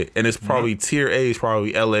going to get it. And it's probably tier A is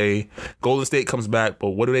probably LA. Golden State comes back,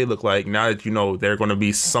 but what do they look like now that they're going to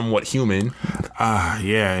be somewhat human?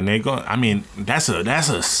 Yeah, and they're going. I mean, that's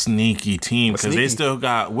a sneaky team because they still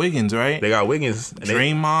got Wiggins, right? They got Wiggins,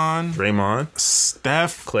 Draymond,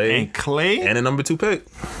 Steph, and Clay, and a number 2 pick.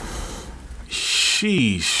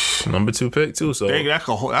 Sheesh. Number 2 pick too. So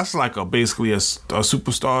that's like basically a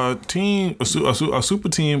superstar team, a super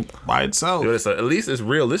team by itself. At least it's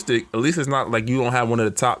realistic. At least it's not like you don't have one of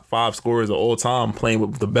the top 5 scorers of all time playing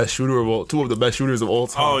with the best shooter of two of the best shooters of all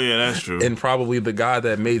time. Oh yeah, that's true. And probably the guy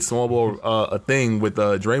that made small ball a thing with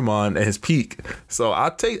Draymond at his peak. So I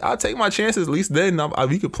take my chances. At least then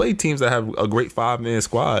we could play teams that have a great 5-man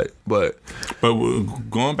squad. But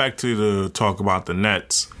going back to the talk about the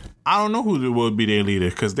Nets. I don't know who would be their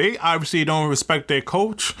leader because they obviously don't respect their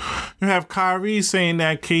coach. You have Kyrie saying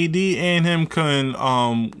that KD and him can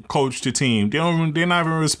coach the team. They're not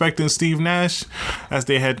even respecting Steve Nash as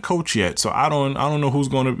their head coach yet. So I don't know who's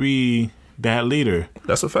going to be that leader.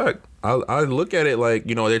 That's a fact. I look at it like,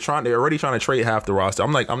 they're already trying to trade half the roster.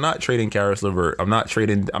 I'm like, I'm not trading Karis LeVert. I'm not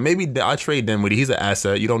trading. Maybe I trade Dinwiddie. He's an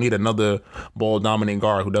asset. You don't need another ball dominant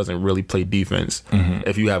guard who doesn't really play defense.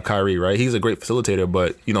 If you have Kyrie, right? He's a great facilitator,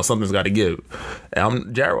 but something's got to give.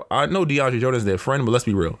 And I know DeAndre Jordan's their friend, but let's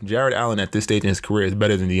be real. Jared Allen at this stage in his career is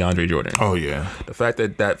better than DeAndre Jordan. Oh yeah. The fact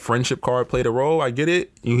that friendship card played a role, I get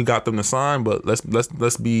it. You got them to sign, but let's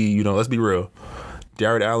be real.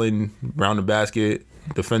 Jared Allen around the basket,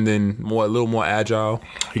 defending a little more agile.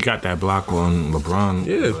 He got that block on LeBron.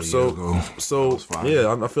 Yeah,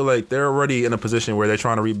 I feel like they're already in a position where they're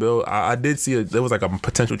trying to rebuild. I did see there was like a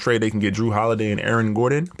potential trade they can get Drew Holiday and Aaron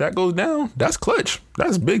Gordon. If that goes down, that's clutch.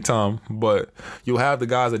 That's big time. But you'll have the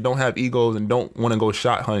guys that don't have egos and don't want to go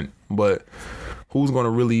shot hunt. But who's going to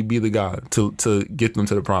really be the guy to get them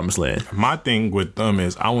to the promised land? My thing with them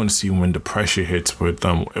is I want to see when the pressure hits with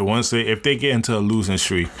them. If they get into a losing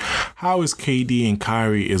streak, how is KD and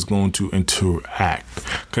Kyrie is going to interact?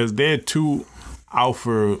 Because they're two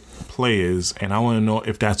alpha players, and I want to know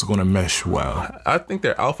if that's going to mesh well. I think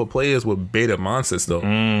they're alpha players with beta mindsets, though.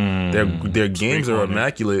 Their games are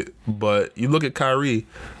immaculate, but you look at Kyrie.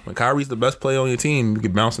 When Kyrie's the best player on your team, you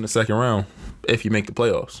can bounce in the second round if you make the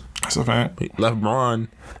playoffs. That's a fact. LeBron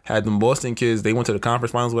had them Boston kids. They went to the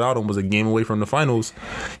conference finals without him. Was a game away from the finals.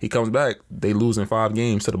 He comes back. They lose in 5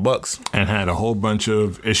 games to the Bucks. And had a whole bunch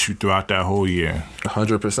of issue throughout that whole year.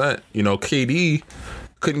 100%. You know, KD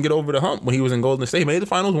couldn't get over the hump when he was in Golden State. He made the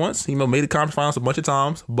finals once. He made the conference finals a bunch of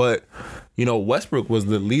times. But, you know, Westbrook was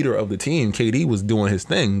the leader of the team. KD was doing his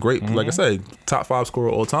thing. Great. Like I said, top 5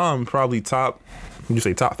 scorer all time. Probably top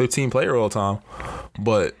 15 player all time.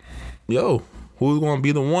 But, yo, who's going to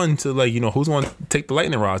be the one to, like, you know, who's going to take the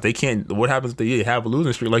lightning rods? They can't. What happens if they have a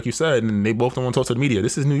losing streak, like you said, and they both don't want to talk to the media?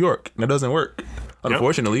 This is New York. And that doesn't work.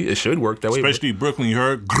 Unfortunately, it should work that way. Especially Brooklyn, you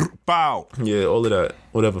heard? Bow. Yeah, all of that.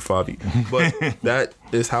 Whatever, Favi. But that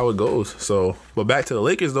is how it goes. So, but back to the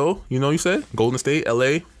Lakers, though. You know, you said Golden State,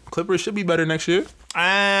 LA. Clippers should be better next year.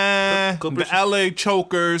 The LA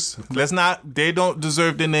Chokers. They don't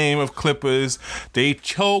deserve the name of Clippers. They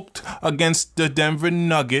choked against the Denver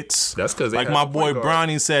Nuggets. That's because, like my boy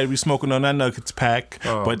Brownie said, we smoking on that Nuggets pack.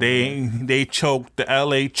 But they choked the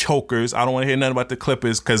LA Chokers. I don't want to hear nothing about the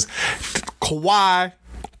Clippers because Kawhi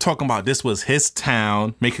talking about this was his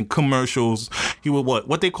town, making commercials. He was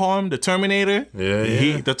what they call him, the Terminator.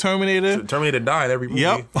 Yeah. The Terminator. The Terminator died every movie.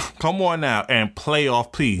 Yep. Come on now, and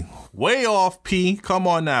playoff P. Way off P. Come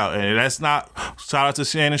on now, and that's not. Shout out to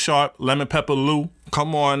Shannon Sharp, Lemon Pepper Lou.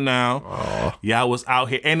 Come on now. Yeah, I was out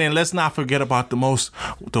here, and then let's not forget about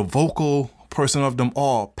the vocal person of them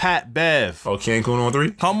all, Pat Bev. Oh, Cancun on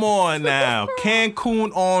 3? Come on now.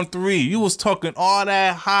 Cancun on 3. You was talking all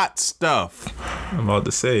that hot stuff. I'm about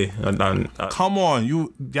to say. Come on.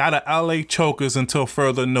 You got a LA Chokers until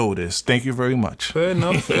further notice. Thank you very much. Fair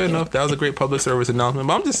enough. That was a great public service announcement.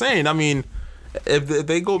 But I'm just saying, I mean, if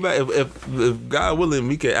they go back, if God willing,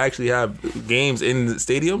 we could actually have games in the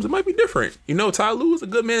stadiums, it might be different. You know, Ty Lue is a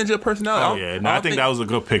good manager of personality. Oh, yeah. No, I think that was a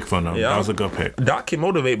good pick for them. That was a good pick. Doc can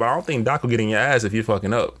motivate, but I don't think Doc will get in your ass if you're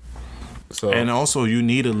fucking up. So. And also, you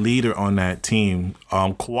need a leader on that team.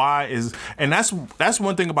 Kawhi is, and that's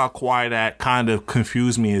one thing about Kawhi that kind of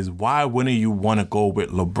confused me is why wouldn't you want to go with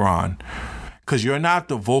LeBron? Because you're not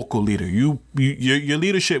the vocal leader. Your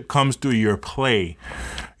leadership comes through your play.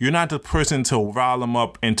 You're not the person to rile them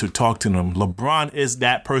up and to talk to them. LeBron is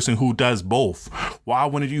that person who does both. Why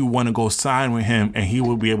wouldn't you want to go sign with him and he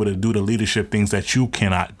will be able to do the leadership things that you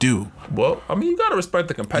cannot do? Well, I mean, you got to respect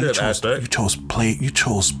the competitive aspect. You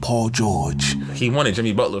chose Paul George. He wanted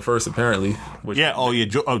Jimmy Butler first, apparently.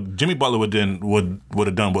 Jimmy Butler would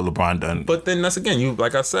have done what LeBron done. But then that's again,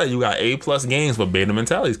 like I said, you got A+ games with beta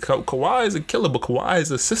mentalities. Kawhi is a killer, but Kawhi is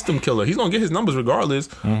a system killer. He's gonna get his numbers regardless.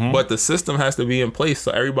 But the system has to be in place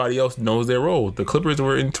so everybody else knows their role. The Clippers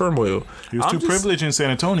were in turmoil. He was privileged in San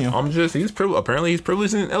Antonio. He's privileged. Apparently, he's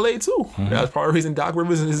privileged in LA too. That's part of the reason Doc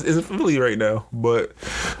Rivers is in Philly right now. But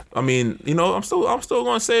I mean, you know, I'm still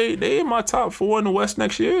gonna say they in my top 4 in the West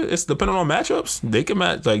next year. It's depending on matchups. They can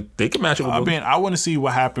match up. I mean, I want to see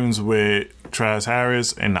what happens with Trez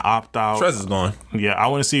Harris and the opt out. Trez is gone. Yeah, I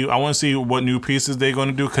want to see what new pieces they're going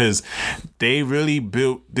to do because they really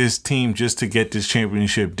built this team just to get this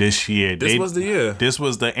championship this year. This was the year. This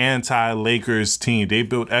was the anti-Lakers team. They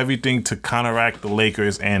built everything to counteract the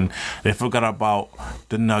Lakers, and they forgot about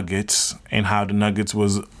the Nuggets and how the Nuggets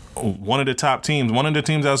was one of the top teams, one of the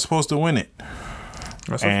teams that was supposed to win it.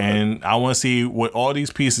 And I want to see what all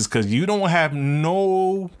these pieces, because you don't have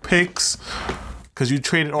no picks. Because you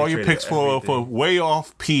traded all your picks for way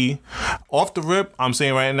off P. Off the rip, I'm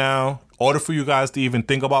saying right now, in order for you guys to even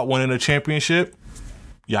think about winning a championship,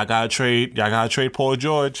 y'all gotta trade Paul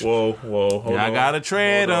George. Whoa, hold on. Y'all gotta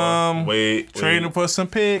trade him. Trade him for some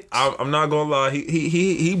picks. I'm not gonna lie.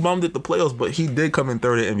 He bummed at the playoffs, but he did come in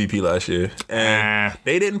third at MVP last year. And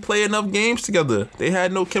they didn't play enough games together. They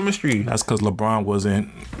had no chemistry. That's because LeBron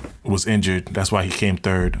was injured. That's why he came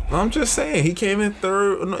third. I'm just saying, he came in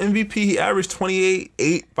third on MVP. He averaged 28,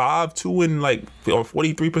 8, 5, 2, and like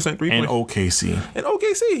 43% 3 And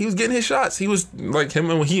OKC. He was getting his shots. He was like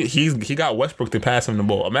him, and he got Westbrook to pass him the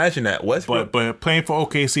ball. Imagine that. Westbrook. But playing for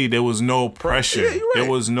OKC, there was no pressure. Yeah, you're right.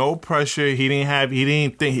 There was no pressure.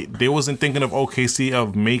 They wasn't thinking of OKC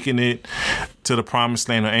of making it to the promised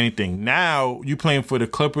land or anything. Now you playing for the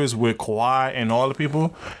Clippers with Kawhi and all the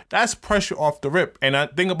people. That's pressure off the rip. And I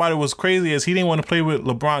think about it was crazy is he didn't want to play with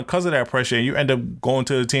LeBron because of that pressure. And you end up going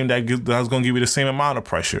to a team that's going to give you the same amount of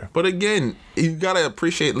pressure. But again, you gotta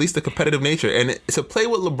appreciate at least the competitive nature. And to play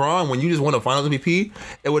with LeBron when you just won a Finals MVP,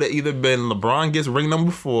 it would have either been LeBron gets ring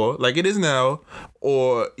number 4, like it is now,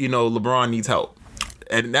 or LeBron needs help.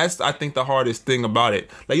 And that's, I think, the hardest thing about it.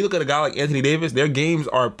 Like, you look at a guy like Anthony Davis, their games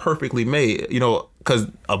are perfectly made, because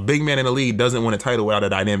a big man in the league doesn't win a title without a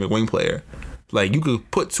dynamic wing player. Like, you could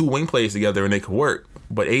put two wing players together and they could work.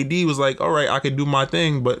 But AD was like, all right, I could do my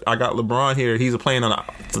thing, but I got LeBron here. He's playing on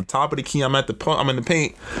the top of the key. I'm in the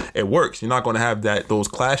paint. It works. You're not going to have those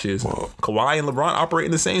clashes. Kawhi and LeBron operate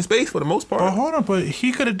in the same space for the most part. But hold on, but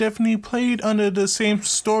he could have definitely played under the same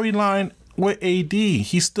storyline with AD.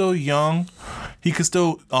 He's still young. He could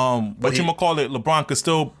still, LeBron could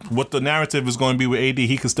still, what the narrative is going to be with AD,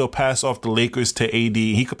 he could still pass off the Lakers to AD.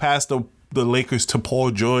 He could pass the Lakers to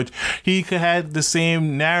Paul George. He could have the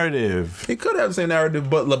same narrative. He could have the same narrative,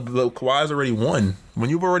 but Kawhi's already won. When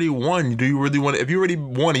you've already won, do you really want to, if you already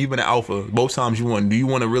won, you've been an alpha, both times you won, do you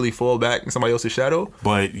want to really fall back in somebody else's shadow?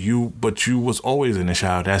 But you was always in the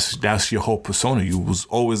shadow. That's your whole persona. You was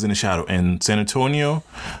always in the shadow. And San Antonio,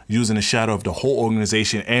 you was in the shadow of the whole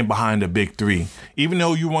organization and behind the big three. Even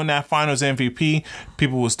though you won that finals MVP,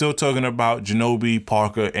 people were still talking about Ginobili,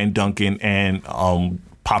 Parker, and Duncan, and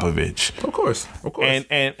Popovich. Of course.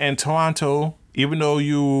 And Toronto, even though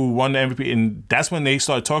you won the MVP, and that's when they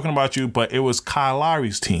started talking about you, but it was Kyle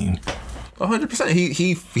Lowry's team.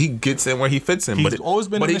 100%. He gets in where he fits in. He's always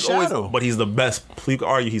been in the shadow. But he's the best. You could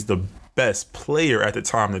argue he's the best player at the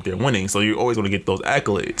time that they're winning. So you're always going to get those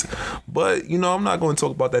accolades. But, I'm not going to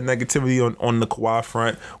talk about that negativity on the Kawhi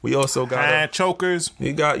front. We also got chokers.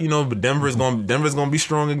 You got, but Denver's going to be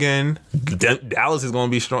strong again. Dallas is going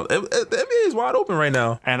to be strong. The NBA is wide open right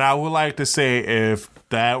now. And I would like to say, if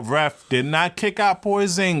that ref did not kick out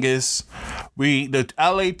Porzingis, the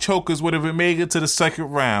LA Chokers would have made it to the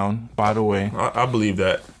second round, by the way. I believe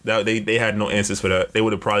that. They had no answers for that. They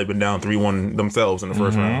would have probably been down 3-1 themselves in the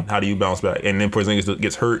first round. How do you bounce back? And then Porzingis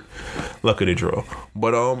gets hurt. Luck of the draw.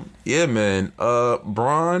 But yeah, man.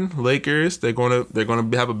 Bron, Lakers, they're gonna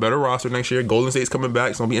have a better roster next year. Golden State's coming back.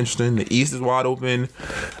 It's gonna be interesting. The East is wide open.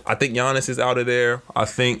 I think Giannis is out of there. I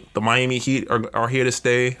think the Miami Heat are here to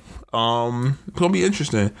stay. It's gonna be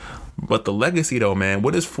interesting. But the legacy, though, man,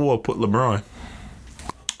 what does 4 put LeBron?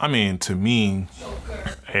 I mean, to me,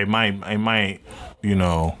 it might, maybe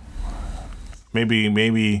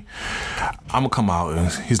I'm gonna come out and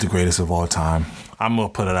he's the greatest of all time. I'm gonna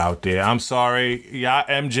put it out there. I'm sorry, y'all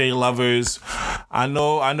MJ lovers. I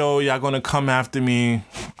know y'all gonna come after me.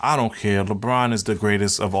 I don't care. LeBron is the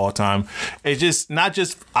greatest of all time. It's just not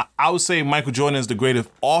just. I would say Michael Jordan is the greatest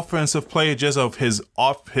offensive player, just of his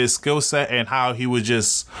skill set and how he would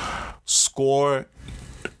just score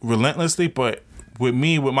relentlessly. But with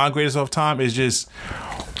my greatest of all time is just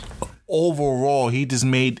overall. He just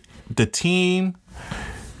made the team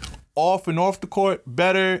off and off the court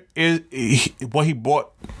better. What he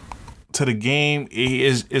brought to the game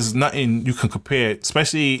is nothing you can compare,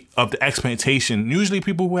 especially of the expectation. Usually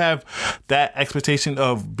people who have that expectation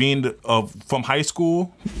of being from high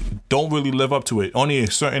school don't really live up to it. Only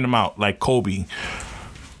a certain amount, like Kobe.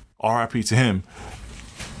 RIP to him.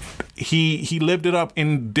 He lived it up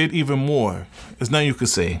and did even more. There's nothing you could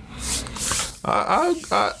say.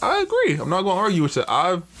 I agree. I'm not going to argue with you.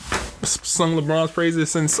 I've sung LeBron's praises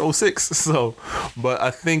since 06. So, but I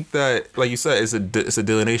think that, like you said, it's a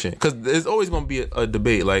delineation, because there's always going to be a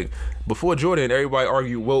debate. Like before Jordan, everybody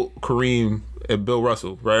argued Wilt, Kareem, and Bill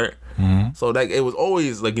Russell, right? Mm-hmm. So like it was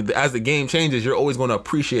always like, as the game changes, you're always going to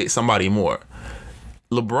appreciate somebody more.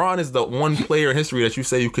 LeBron is the one player in history that you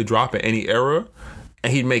say you could drop in any era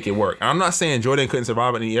and he'd make it work. And I'm not saying Jordan couldn't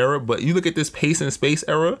survive in any era, but you look at this pace and space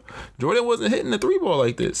era, Jordan wasn't hitting the 3-ball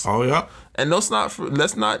like this. Oh yeah. And let's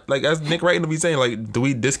not like, as Nick Wright will be saying, like, do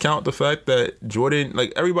we discount the fact that Jordan,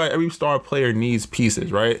 like every star player needs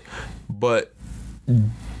pieces, right? But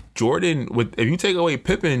Jordan, if you take away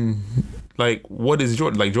Pippen, like, what is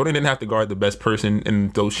Jordan? Like, Jordan didn't have to guard the best person in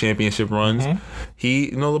those championship runs.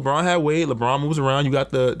 Mm-hmm. LeBron had Wade. LeBron moves around. You got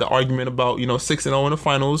the argument about 6-0 in the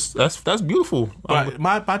finals. That's beautiful. But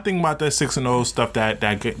my thing about that 6-0 stuff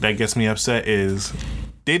that gets me upset is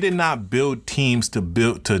they did not build teams to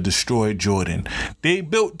destroy Jordan. They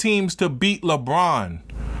built teams to beat LeBron.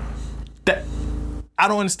 I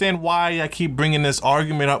don't understand why I keep bringing this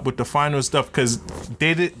argument up with the final stuff, because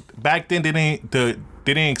back then they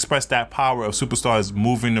didn't express that power of superstars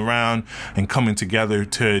moving around and coming together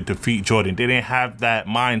to defeat Jordan. They didn't have that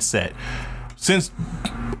mindset. Since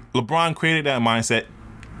LeBron created that mindset,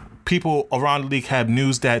 people around the league have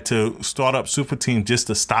used that to start up super teams just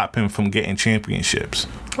to stop him from getting championships.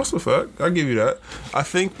 That's a fact. I'll give you that. I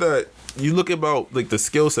think that you look about like the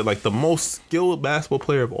skill set, like the most skilled basketball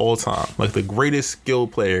player of all time, like the greatest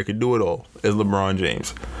skilled player, could do it all, is LeBron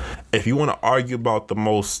James. If you want to argue about the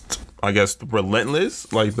most, I guess,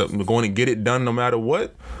 relentless, like going to get it done no matter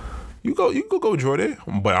what, You go Jordan,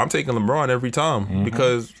 but I'm taking LeBron every time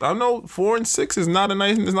because I know 4 and 6 is not a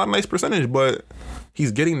nice percentage, but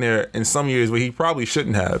he's getting there in some years where he probably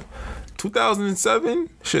shouldn't have. 2007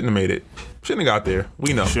 shouldn't have made it. Shouldn't have got there.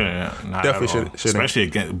 We know. Definitely shouldn't. Especially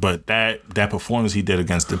against, but that performance he did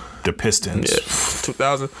against the Pistons. Yeah.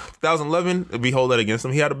 2011, we hold that against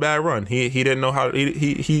him. He had a bad run. He didn't know how.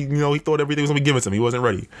 He thought everything was gonna be given to him. He wasn't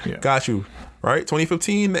ready. Yeah. Got you. Right.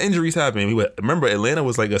 2015, the injuries happened. Remember Atlanta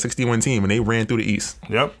was like a 61 team and they ran through the East.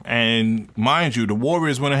 Yep. And mind you, the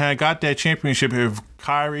Warriors went ahead and got that championship. If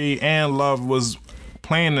Kyrie and Love was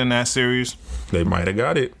playing in that series, they might have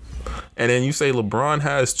got it. And then you say LeBron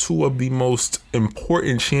has 2 of the most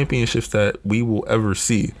important championships that we will ever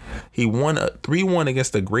see. He won a 3-1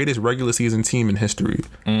 against the greatest regular season team in history.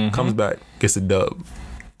 Comes back, gets a dub.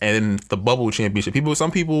 And then the bubble championship. Some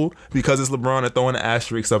people, because it's LeBron, are throwing the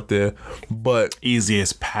asterisks up there. But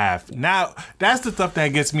easiest path. Now, that's the stuff that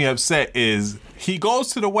gets me upset is he goes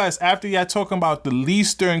to the West after y'all talking about the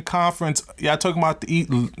Eastern Conference. Y'all talking about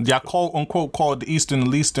y'all quote unquote called the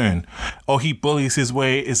Eastern Eastern. Oh, he bullies his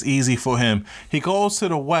way. It's easy for him. He goes to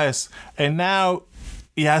the West, and now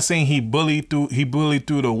y'all saying he bullied through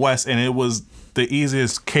the West, and it was the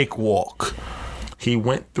easiest cakewalk. He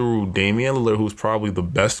went through Damian Lillard, who's probably the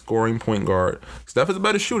best scoring point guard. Steph is a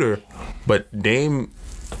better shooter, but Dame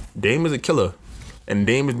is a killer, and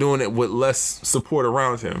Dame is doing it with less support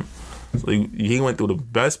around him. So he went through the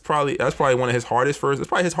best. That's probably one of his hardest first. It's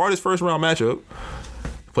probably his hardest first round matchup.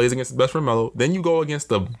 Plays against the best friend Melo. Then you go against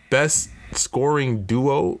the best scoring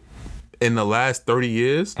duo in the last 30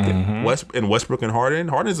 years. Westbrook and Harden.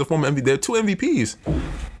 Harden is a former MVP. They're 2 MVPs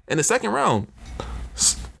in the second round,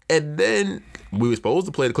 and then. We were supposed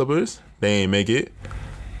to play the Clippers. They ain't make it.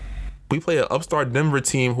 We play an upstart Denver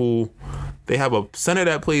team who they have a center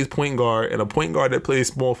that plays point guard and a point guard that plays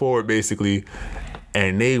small forward, basically.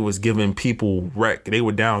 And they was giving people wreck. They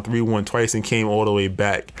were down 3-1 twice and came all the way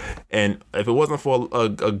back. And if it wasn't for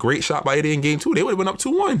a great shot by AD in game 2, they would have been up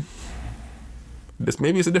 2-1.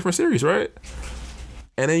 Maybe it's a different series, right?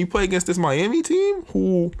 And then you play against this Miami team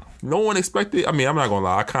who no one expected. I mean, I'm not going to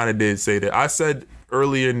lie. I kind of did say that. I said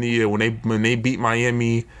earlier in the year when they beat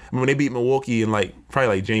Miami, when they beat Milwaukee in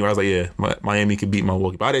probably January, I was like, yeah, Miami could beat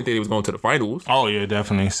Milwaukee. But I didn't think they was going to the finals. Oh, yeah,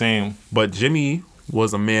 definitely. Same. But Jimmy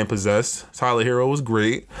was a man possessed. Tyler Hero was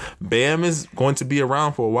great. Bam is going to be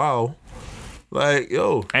around for a while.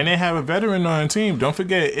 And they have a veteran on the team. Don't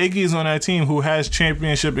forget, Iggy's on that team who has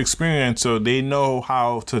championship experience, so they know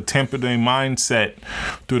how to temper their mindset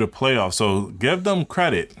through the playoffs. So give them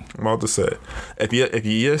credit. I'm about to say, if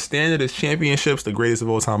your standard is championships, the greatest of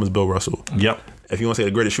all time is Bill Russell. Yep. If you want to say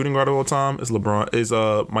the greatest shooting guard of all time, is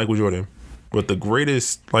Michael Jordan. But the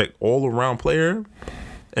greatest all around player,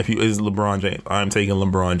 is LeBron James. I'm taking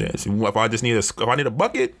LeBron James. If I need a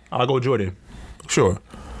bucket, I'll go Jordan. Sure.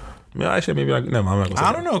 I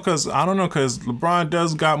don't know because LeBron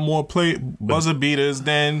does got more buzzer beaters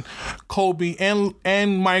than Kobe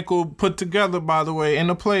and Michael put together. By the way, in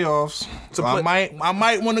the playoffs, so I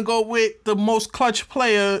might want to go with the most clutch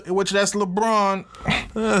player, which that's LeBron.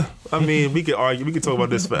 I mean, we could argue, we could talk about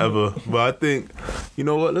this forever, but I think you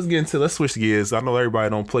know what? Let's switch gears. I know everybody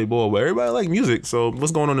don't play ball, but everybody like music. So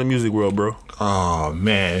what's going on in the music world, bro? Oh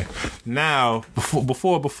man! Now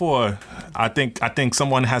before, I think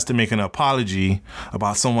someone has to make an apology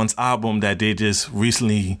about someone's album that they just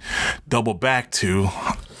recently double back to.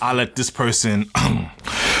 I'll let this person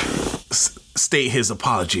state his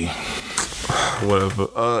apology. Whatever.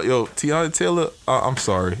 Yo, Tiana Taylor, I'm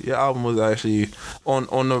sorry. Your album was actually on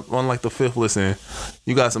the 5th listen.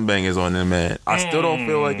 You got some bangers on there, man. I still don't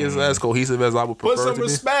feel like it's as cohesive as I would prefer. Put some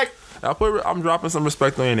respect. I'm dropping some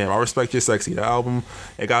respect on your name. I respect your sexy. The album,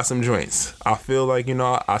 it got some joints. I feel like,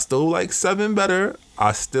 I still like 7 better.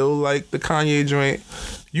 I still like the Kanye joint.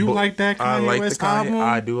 You like that Kanye West album?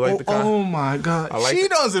 I do like the Kanye. Oh my God. She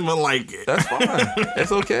doesn't even like it. That's fine.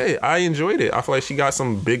 It's okay. I enjoyed it. I feel like she got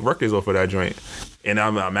some big records off of that joint. And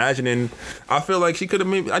I'm imagining, I feel like she could have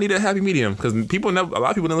made, I need a happy medium because a lot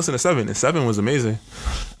of people didn't listen to 7, and 7 was amazing.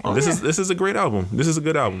 This is a great album. This is a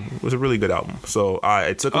good album. It was a really good album. So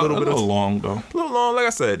it took a little long though. A little long, like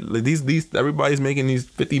I said. These everybody's making these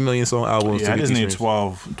 50 million song albums. Yeah, I just need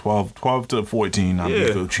 12 to 14. I'll be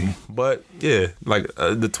Gucci. But yeah,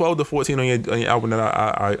 the 12 to 14 on your album that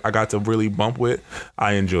I got to really bump with,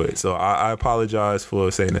 I enjoy it. So I apologize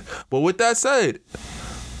for saying that. But with that said,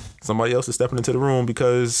 somebody else is stepping into the room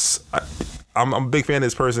because I'm a big fan of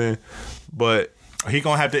this person, but he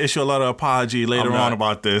gonna have to issue a lot of apology later on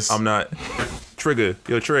about this. I'm not. Trigger.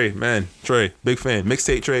 Yo, Trey, man. Trey, big fan.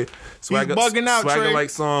 Mixtape Trey. Swagger, bugging out, Swagger Trey. like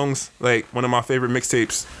songs. Like one of my favorite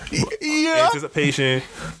mixtapes. Yeah. Anticipation.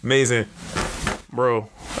 Amazing. Bro,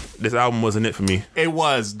 this album wasn't it for me. It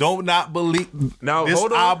was. Don't not believe. Now, this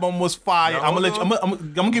hold on. album was fire. Now, I'm gonna hold let you.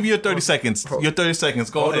 I'm gonna give you your 30 seconds. Your 30 seconds.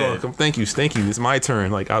 Go Hold ahead. on. Thank you. It's my turn.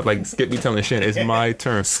 Like I like Skip be telling shit. It's my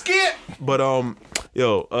turn. Skip. But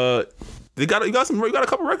yo, you got a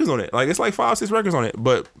couple records on it. Like it's like 5-6 records on it.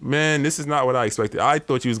 But man, this is not what I expected. I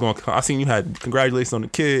thought you was going. I seen you had congratulations on the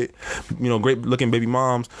kid. You know, great looking baby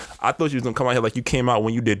moms. I thought you was gonna come out here like you came out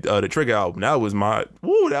when you did the Trigger album. That was my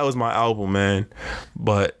album, man.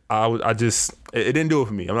 But it didn't do it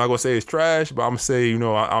for me. I'm not gonna say it's trash, but I'm gonna say, you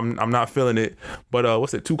know, I'm not feeling it. But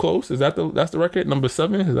what's it? Too Close? That's the record? Number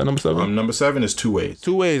 7? Is that number 7? Number 7 is 2 Ways.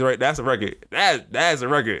 2 Ways, right? That's a record. That's a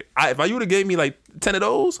record. If you would have gave me like 10 of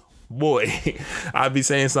those, boy, I'd be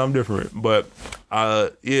saying something different. But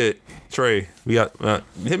yeah, Trey, we got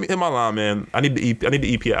hit my line, man. I need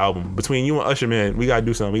the EP album. Between you and Usher, man, we gotta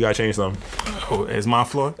do something. We gotta change something. Oh, it's my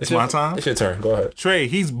floor. It's my time. It's your turn. Go ahead. Trey,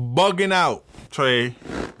 he's bugging out. Trey,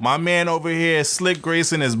 my man over here, Slick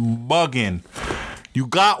Grayson, is bugging. You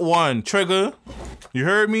got one, Trigger. You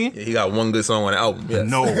heard me? Yeah, he got one good song on the album. Yes.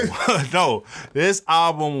 No, no. This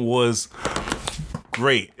album was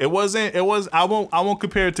great. It was. I won't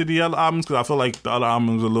compare it to the other albums because I feel like the other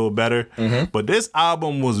albums are a little better. Mm-hmm. But this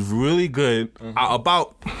album was really good. Mm-hmm.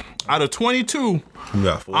 Out of 22, you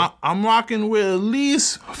got 4. I'm rocking with at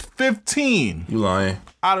least 15. You lying?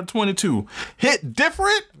 Out of 22. Hit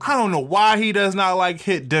Different? I don't know why he does not like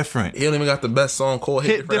Hit Different. He don't even got the best song called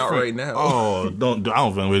Hit Different out right now. Oh, I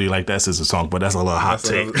don't really like that as a song, but that's a little hot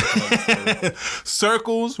take.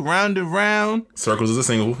 Circles, Round and Round. Circles is a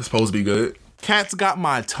single. It's supposed to be good. Cat's Got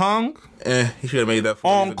My Tongue. He should have made that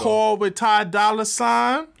 4 years ago. Encore with Ty Dolla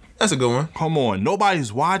 $ign. That's a good one. Come on.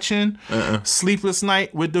 Nobody's Watching. Sleepless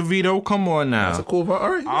Night with DeVito. Come on now. That's a cool vibe.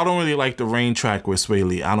 All right. I don't really like the Rain track with Sway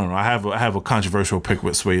Lee. I don't know. I have a controversial pick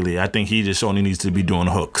with Sway Lee. I think he just only needs to be doing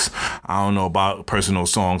hooks. I don't know about personal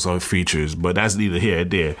songs or features, but that's neither here or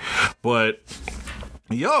there. But,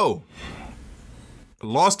 yo,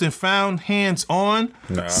 Lost and Found, Hands On.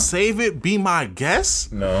 Nah. Save It, Be My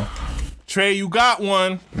Guest. No. Trey, you got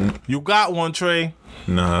one. You got one, Trey.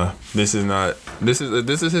 Nah, this is not. This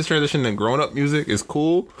is his transition to grown up music. Is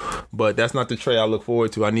cool, but that's not the Trey I look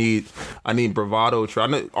forward to. I need bravado. Trey. I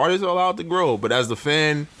know artists are allowed to grow, but as the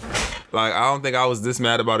fan, like I don't think I was this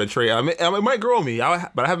mad about a Trey. I mean, it might grow me,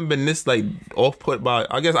 but I haven't been this like off put by.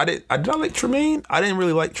 I guess did I like Tremaine? I didn't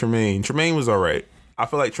really like Tremaine. Tremaine was alright. I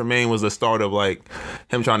feel like Tremaine was the start of like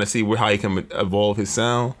him trying to see how he can evolve his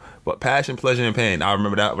sound. But Passion, Pleasure, and Pain, I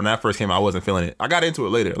remember that when that first came out, I wasn't feeling it. I got into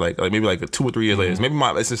it later, like maybe like 2 or 3 years later. So maybe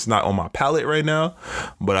it's just not on my palette right now.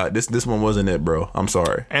 But this one wasn't it, bro. I'm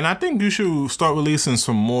sorry. And I think you should start releasing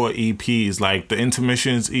some more EPs. Like the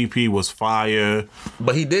Intermissions EP was fire.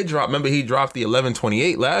 But he did drop. Remember, he dropped the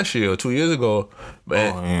 1128 last year or 2 years ago.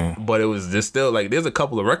 But it was just still like there's a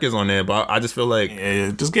couple of records on there. But I just feel like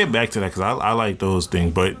just get back to that because I like those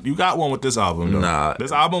things. But you got one with this album, though. Nah,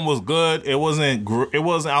 this album was good. It wasn't.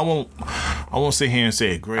 I won't sit here and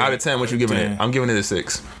say it great. Out of 10, what you giving it? I'm giving it a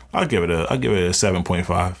 6. I'll give it a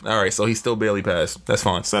 7.5. All right, so he still barely passed. That's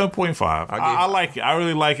fine. 7.5. I like it. I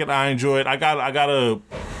really like it. I enjoy it. I gotta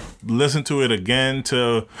listen to it again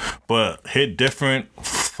but Hit Different,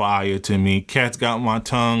 fire to me. Cat's Got My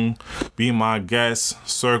Tongue, Be My Guest,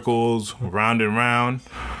 Circles, Round and Round.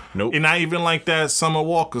 Nope. And not even like that Summer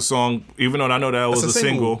Walker song, even though I know that was a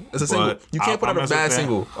single. It's a single. You can't put out a bad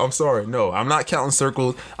single. I'm sorry. No, I'm not counting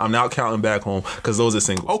Circles. I'm not counting Back Home because those are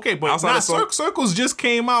singles. Okay, but Circles just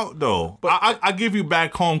came out though. But I give you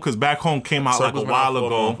Back Home because Back Home came out like a while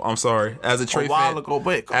ago. I'm sorry. As a Trey fan, a while ago,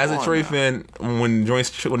 but as a Trey fan, when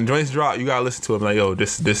joints drop, you gotta listen to it. Like, yo,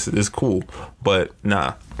 this is cool. But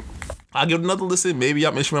nah. I'll give it another listen. Maybe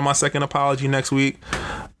I'm issuing my second apology next week.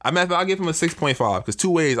 I'll give him a 6.5 because 2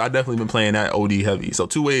 Ways, I definitely been playing that OD heavy. So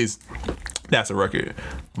 2 Ways, that's a record.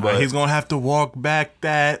 But he's going to have to walk back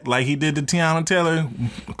that like he did to Tiana Taylor.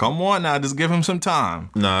 Come on now, just give him some time.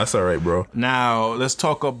 Nah, that's all right, bro. Now, let's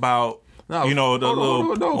talk about, No,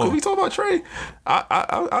 can we talk about Trey?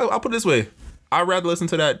 I'll put it this way. I'd rather listen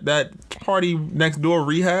to that Party Next Door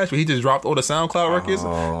rehash where he just dropped all the SoundCloud records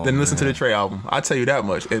than listen to the Trey album. I tell you that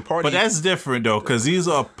much. But that's different though, because these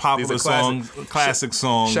are popular songs, classic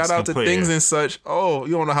songs. Shout out to Things and Such. Oh,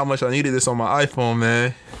 you don't know how much I needed this on my iPhone,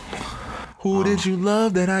 man. Who did you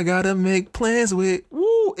love that I gotta make plans with?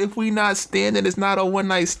 Woo! If we not standing, it's not a one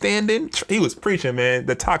night standing. He was preaching, man.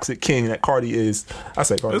 The toxic king that Cardi is. I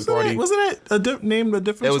say Cardi. Wasn't it named a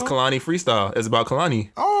different? It was song? Kalani Freestyle. It's about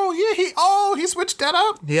Kalani. Oh He switched that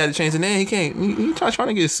up. He had to change the name. He can't. He trying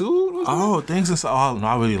to get sued. Oh, Things and Oh, no,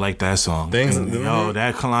 I really like that song. Things.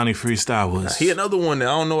 That Kalani freestyle was. He another one that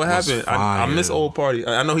I don't know what happened. I miss Old Party.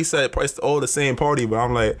 I know he said it's all the same party, but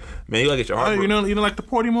I'm like, man, you gotta get your heart. You don't like the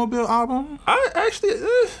Porty Mobile album? I actually,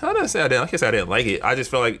 I didn't say I didn't. I guess I didn't like it. I just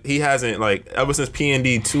felt like he hasn't ever since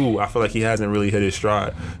PND 2. I feel like he hasn't really hit his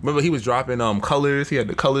stride. Remember, he was dropping Colors. He had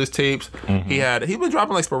the Colors tapes. Mm-hmm. He been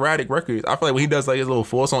dropping like sporadic records. I feel like when he does like his little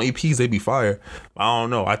 4-song EPs, they be fire. I don't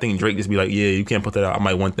know. I think Drake just be like, yeah, you can't put that out. I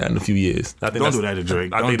might want that in a few years. Don't do that to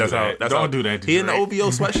Drake. I think that's how. Don't do that to Drake. He in the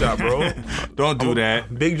OVO sweatshop, bro. Don't do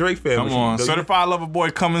that. Big Drake fan. Come on, Certified Lover Boy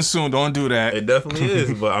coming soon. Don't do that. It definitely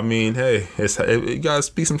is. But I mean, hey, you guys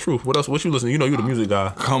speak some truth. What else? What you listen to? You know, you the music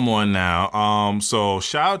guy. Come on now. So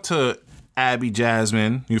shout out to Abby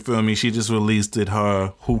Jasmine. You feel me? She just released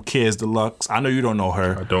her Who Cares Deluxe. I know you don't know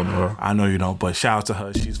her. I don't know her. I know you don't, but shout out to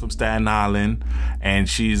her. She's from Staten Island, and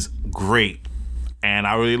she's great. And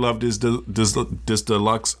I really love this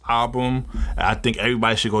deluxe album. I think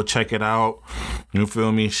everybody should go check it out. You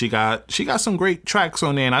feel me? She got some great tracks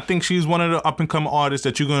on there, and I think she's one of the up and coming artists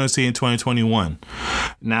that you're gonna see in 2021.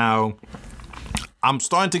 Now, I'm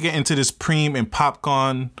starting to get into this Preem and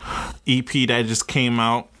Popcorn EP that just came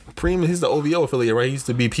out. Preem, he's the OVO affiliate, right? He used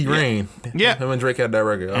to be P Rain. Yeah. Him and Drake had that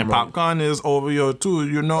record. And Popcorn is OVO too,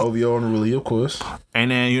 you know. OVO and Really, of course.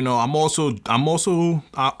 And then, you know, I'm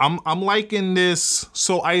liking this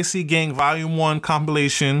So Icy Gang Volume 1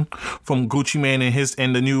 compilation from Gucci Mane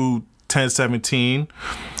and the new 1017.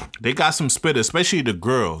 They got some spit, especially the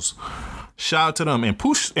girls. Shout out to them. And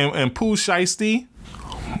Pooh Shiesty,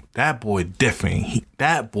 that boy different.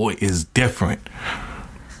 That boy is different.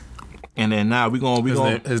 And then now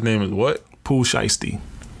His name is what? Pooh Shiesty.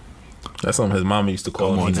 That's something his mama used to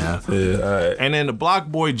call him. Now. Yeah, all right. And then the Block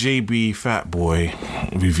Boy JB Fat Boy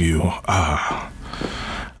review. I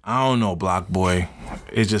don't know, Block Boy.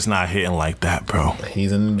 It's just not hitting like that, bro.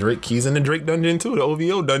 He's in the Drake dungeon too, the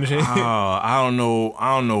OVO dungeon. I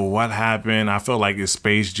don't know what happened. I feel like it's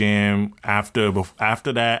Space Jam. After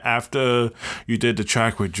you did the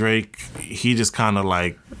track with Drake, he just kind of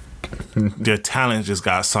like their talent just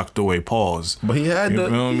got sucked away. Pause. But he had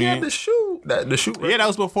the shoot. The shoot. Yeah, that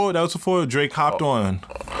was before Drake hopped on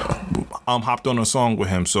a song with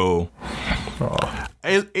him. So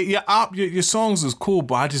your songs is cool,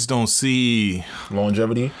 but I just don't see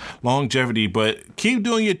longevity. But keep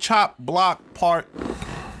doing your Chop Block Part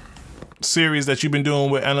series that you've been doing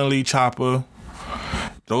with NLE Chopper.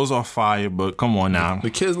 Those are fire, but come on now. The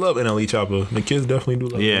kids love NLE Chopper. The kids definitely do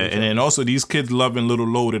love. Yeah, and then also these kids loving Little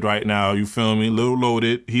Loaded right now. You feel me? Little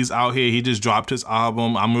Loaded. He's out here. He just dropped his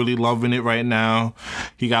album. I'm really loving it right now.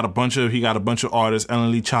 He got a bunch of artists.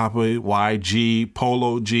 NLE Chopper, YG,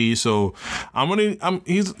 Polo G. So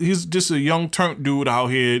he's just a young turnt dude out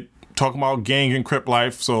here talking about gang and crip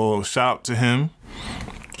life. So shout out to him.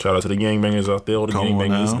 Shout out to the gangbangers out there, all the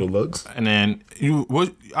gangbangers, good looks. And then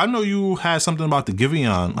I know you had something about the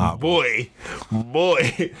Giveon album. Boy,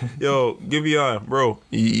 yo, Giveon, bro.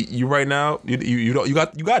 You right now, you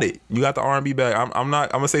got it. You got the R&B bag. I'm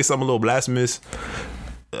gonna say something a little blasphemous.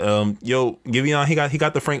 Yo, Giveon, he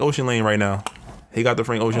got the Frank Ocean lane right now. He got the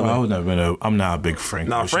Frank Ocean lane. I'm not a big Frank.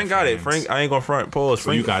 Nah, Frank got it. Frank, I ain't gonna front. Pause.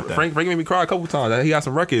 Frank, you got that. Frank made me cry a couple times. He got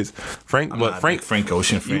some records. Frank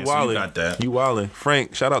Ocean fan. You wildin'. You got that. You wildin'.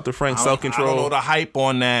 Frank, shout out to Frank. Self Control. I don't know the hype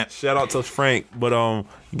on that. Shout out to Frank. But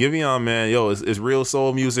Giveon, man, yo, it's real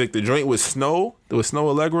soul music. The joint with Snow. There was Snow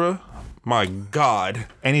Allegra. My God.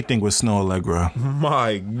 Anything with Snow Allegra.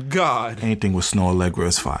 My God. Anything with Snow Allegra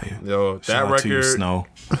is fire. Yo, that Shout out record. to you, Snow.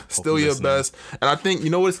 Still your best. And I think,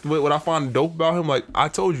 you know what I find dope about him? Like, I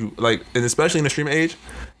told you, like, and especially in the streaming age,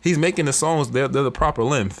 he's making the songs, they're the proper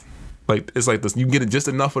length. Like, it's like this, you get just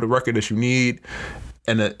enough of the record that you need.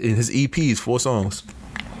 And in his EPs, 4 songs.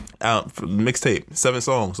 Out, mixtape, 7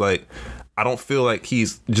 songs. Like, I don't feel like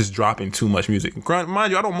he's just dropping too much music.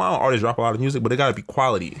 Mind you, I don't mind artists drop a lot of music, but they gotta be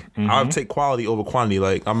quality. I would take quality over quantity.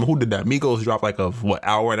 Like, who did that? Migos dropped like a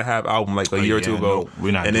hour and a half album like a year or two ago. No,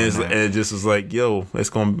 we're not. And it just was like, yo, it's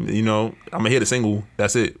gonna, you know, I'm gonna hit a single.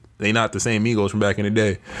 That's it. They not the same Migos from back in the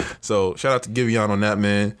day. So shout out to Giveon on that,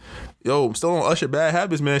 man. Yo, I'm still on Usher Bad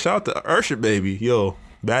Habits, man. Shout out to Usher, baby. Yo,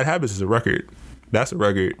 Bad Habits is a record. That's a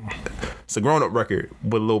record. It's a grown up record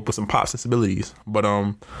with some pop sensibilities. But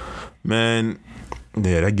man,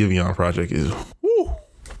 yeah, that Giveon project is woo.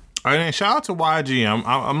 And shout out to YG.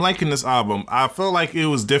 I'm liking this album. I feel like it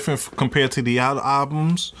was different compared to the other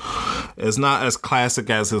albums. It's not as classic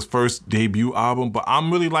as his first debut album, but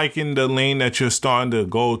I'm really liking the lane that you're starting to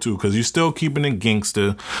go to because you're still keeping it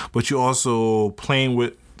gangster, but you're also playing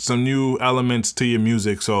with some new elements to your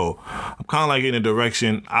music. So I'm kind of like in a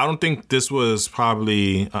direction. I don't think this was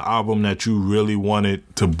probably an album that you really wanted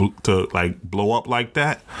to like blow up like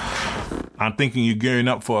that. I'm thinking you're gearing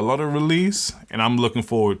up for a lot of release, and I'm looking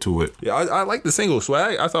forward to it. Yeah, I like the single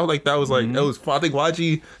Swag. I thought like that was like it was fun. I think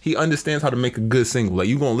YG, he understands how to make a good single. Like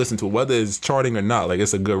you gonna listen to it whether it's charting or not. Like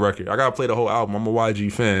it's a good record. I gotta play the whole album. I'm a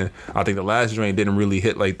YG fan. I think the last joint didn't really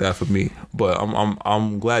hit like that for me, but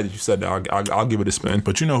I'm glad that you said that. I'll give it a spin.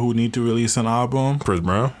 But you know who need to release an album? Chris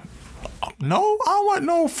Brown. No, I don't want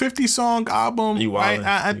no 50-song album right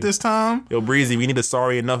at this time. Yo, Breezy, we need a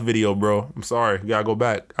Sorry Enough video, bro. I'm sorry. We gotta go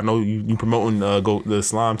back. I know you promoting the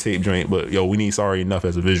slime tape joint, but yo, we need Sorry Enough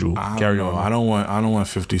as a visual. Carry on. I don't want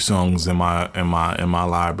 50 songs in my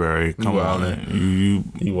library. Come on, you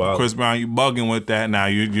Chris Brown, you bugging with that now.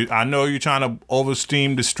 You I know you're trying to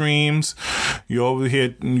overstream the streams. You over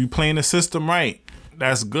here, you playing the system right.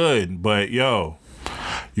 That's good, but yo,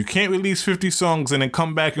 you can't release 50 songs and then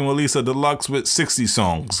come back and release a deluxe with 60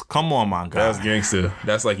 songs. Come on, my guy. That's gangster.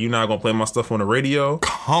 That's like, you're not gonna play my stuff on the radio.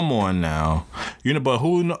 Come on now. But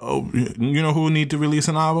who need to release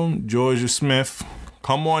an album? Georgia Smith.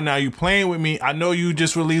 Come on now, you playing with me. I know you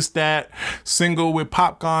just released that single with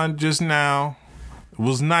Popcorn just now. It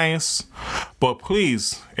was nice. But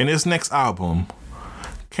please, in this next album,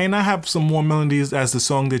 can I have some more melodies as the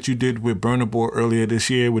song that you did with Burna Boy earlier this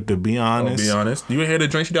year with the Be Honest? Be Honest. You hear the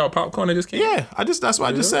drink she did with Popcorn that just came? Yeah, that's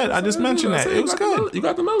what I just said. I just mentioned that. It was good. You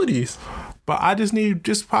got the melodies. But I just need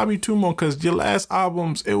probably 2 more because your last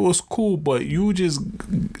albums, it was cool, but you just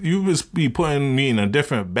be putting me in a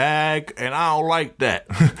different bag, and I don't like that.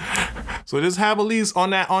 So just have at least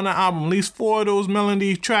on the album, at least 4 of those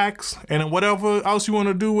melody tracks, and then whatever else you want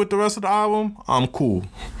to do with the rest of the album, I'm cool.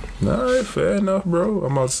 All right, fair enough, bro.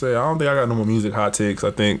 I'm about to say, I don't think I got no more music hot takes.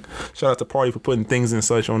 I think shout out to Party for putting things and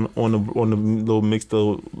such on the little mixed,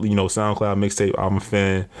 SoundCloud mixtape. I'm a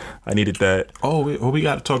fan. I needed that. Oh, we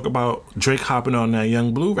got to talk about Drake hopping on that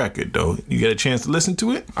Young Blue record, though. You get a chance to listen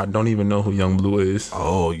to it? I don't even know who Young Blue is.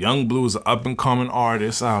 Oh, Young Blue is an up-and-coming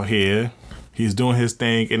artist out here. He's doing his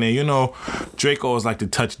thing, and then Drake always like to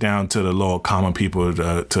touch down to the lower common people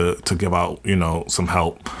to give out some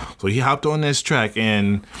help. So he hopped on this track,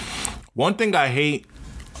 and one thing I hate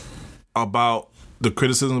about the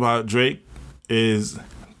criticism about Drake is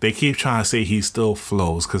they keep trying to say he still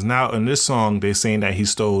flows, because now in this song they're saying that he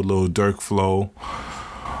stole Lil Durk flow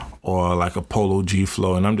or like a Polo G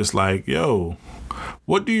flow, and I'm just like, yo,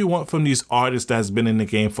 what do you want from these artists that's been in the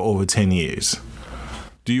game for over 10 years?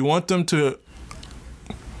 Do you want them to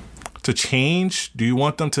change? Do you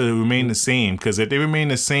want them to remain the same? Because if they remain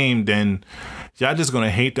the same, then y'all just going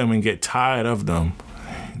to hate them and get tired of them.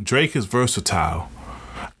 Drake is versatile.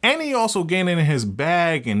 And he also getting in his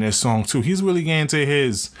bag in this song, too. He's really getting into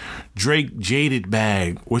his Drake jaded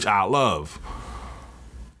bag, which I love.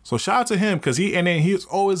 So shout out to him, because he's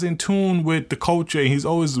always in tune with the culture. He's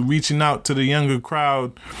always reaching out to the younger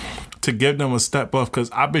crowd to give them a step up, because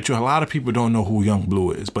I bet you a lot of people don't know who Young Blue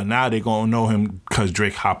is, but now they're going to know him because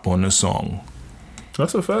Drake hopped on the song.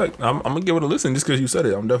 That's a fact. I'm going to give it a listen just because you said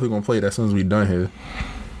it. I'm definitely going to play it as soon as we're done here.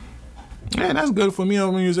 Yeah, that's good for me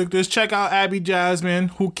on music. Just check out Abby Jasmine,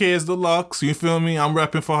 Who Cares Deluxe. You feel me? I'm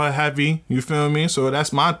repping for her heavy. You feel me? So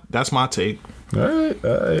that's my take. All right.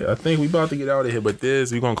 I think we about to get out of here, but we're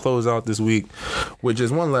going to close out this week with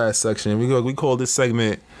just one last section. We call this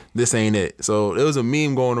segment This Ain't It. So there was a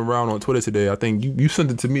meme going around on Twitter today. I think you sent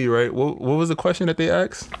it to me, right? What was the question that they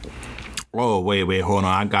asked? Oh, wait, hold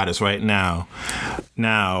on. I got this right now.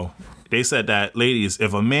 Now, they said that, ladies,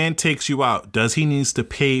 if a man takes you out, does he needs to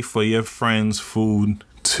pay for your friend's food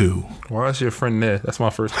too? Why is your friend there? That's my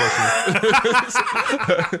first question.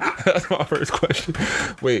 That's my first question.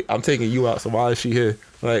 Wait, I'm taking you out, so why is she here?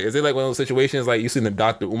 Like, is it like one of those situations like you seen the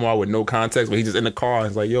Dr. Umar with no context, but he's just in the car and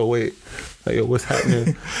it's like, yo, wait. Like, yo, what's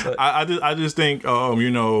happening? I just think,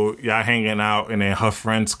 y'all hanging out and then her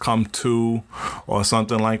friends come too or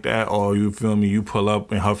something like that, or you feel me, you pull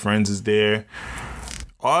up and her friends is there.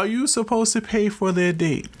 Are you supposed to pay for their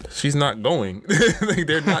date? She's not going. Like,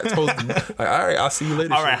 they're not supposed to. Like, all right, I'll see you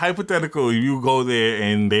later. All right, hypothetical, you go there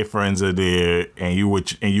and their friends are there, and you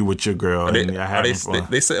with your girl. Are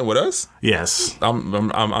they sitting with us? Yes.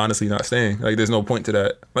 I'm honestly not staying. Like, there's no point to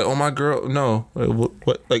that. Like, oh, my girl, no. Like,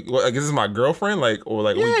 what? Like, this is my girlfriend? Like, or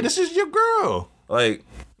like? Yeah, this is your girl. Like.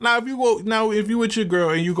 Now if you with your girl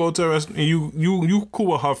and you go to a restaurant and you cool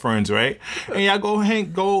with her friends, right? And y'all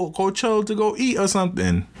go chill to go eat or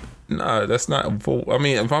something. Nah, that's not. I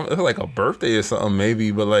mean, if it's like a birthday or something, maybe.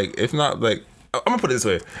 But like, if not, like, I'm gonna put it this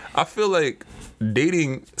way. I feel like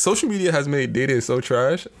social media has made dating so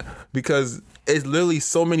trash because it's literally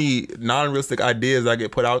so many non-realistic ideas that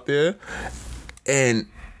get put out there, and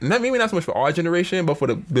maybe not so much for our generation, but for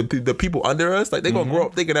the people under us, like they gonna grow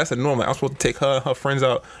up thinking that's a norm. Like I'm supposed to take her and her friends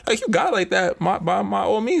out. Like you got it like that, by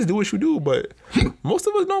all means, do what you do. But most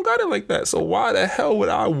of us don't got it like that. So why the hell would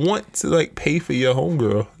I want to like pay for your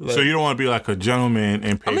homegirl? Like, so you don't want to be like a gentleman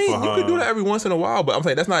and pay for her? You could do that every once in a while, but I'm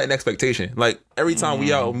saying that's not an expectation. Like every time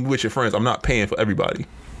we out with your friends, I'm not paying for everybody.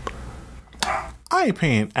 I ain't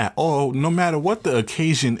paying at all, no matter what the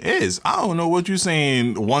occasion is. I don't know what you're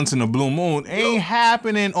saying. Once in a blue moon ain't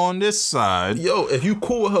happening on this side. Yo, if you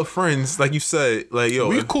cool with her friends, like you said, like yo,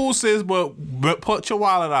 we cool, sis, but put your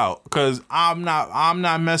wallet out, cause I'm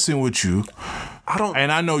not messing with you.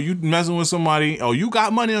 And I know you messing with somebody. Oh, you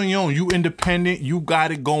got money on your own. You independent. You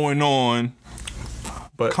got it going on.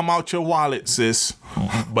 But come out your wallet, sis.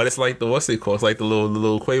 But it's like what's it called? It's like the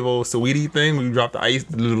little Quavo Saweetie thing when you drop the ice,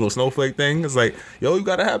 the little snowflake thing. It's like, yo, you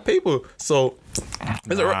gotta have paper. So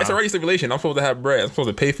it's already stipulation. I'm supposed to have bread. I'm supposed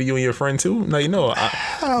to pay for you and your friend too. Now you know.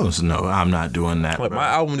 No, I'm not doing that. Like bro. My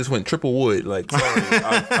album just went triple wood. Like sorry,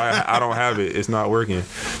 I don't have it. It's not working.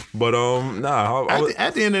 But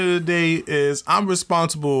at the end of the day, is I'm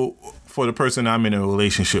responsible for the person I'm in a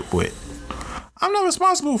relationship with. I'm not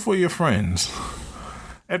responsible for your friends.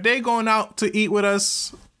 If they going out to eat with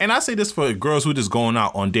us, and I say this for girls who just going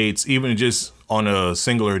out on dates, even just on a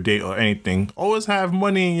singular date or anything, always have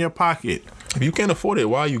money in your pocket. If you can't afford it,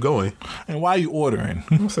 why are you going? And why are you ordering?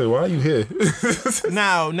 I say, why are you here?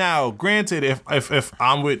 now, granted, if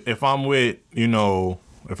I'm with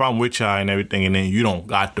y'all and everything, and then you don't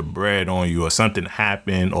got the bread on you, or something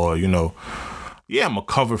happened, or I'm gonna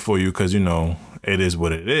cover for you because it is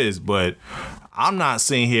what it is, but I'm not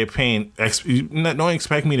sitting here paying. Don't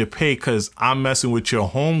expect me to pay because I'm messing with your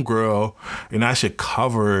homegirl, and I should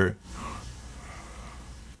cover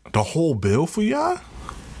the whole bill for y'all.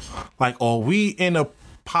 Like, are we in a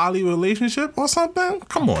poly relationship or something?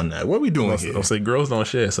 Come on now, what are we doing here? I'll say girls don't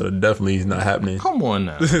share, so it definitely is not happening. Come on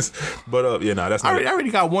now. But that's not. I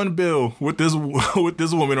already got one bill with this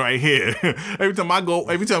woman right here. Every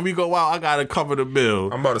time we go out, I gotta cover the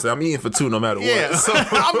bill. I'm about to say I'm eating for two no matter what. Yeah, so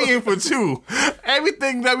I'm eating for two.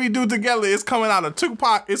 Everything that we do together is coming out of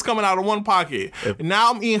It's coming out of one pocket.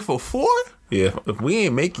 Now I'm eating for four. Yeah, if we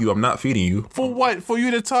ain't make you, I'm not feeding you. For what? For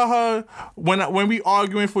you to tell her when we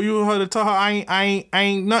arguing, for her to tell her I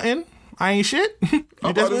ain't nothing. I ain't shit. I'm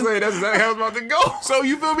about to say that's exactly how I was about to go. So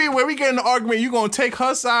you feel me? When we get in the argument, you gonna take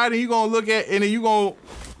her side and you gonna look at, and then you gonna,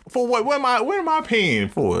 for what? What am I paying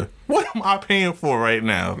for? What am I paying for right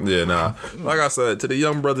now? Yeah, nah. Like I said, to the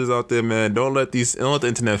young brothers out there, man, don't let the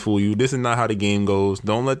internet fool you. This is not how the game goes.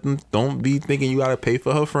 Don't be thinking you gotta pay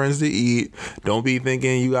for her friends to eat. Don't be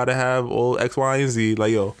thinking you gotta have all X, Y, and Z.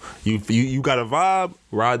 Like, yo, you got a vibe,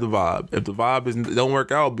 ride the vibe. If the vibe don't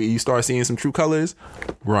work out, but you start seeing some true colors,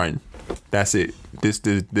 run. That's it.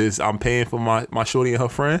 This I'm paying for my shorty and her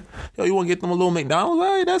friend. Yo, you wanna get them a little McDonald's?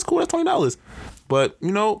 All right, that's cool, that's $20. But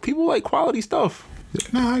people like quality stuff.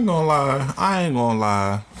 Nah, I ain't gonna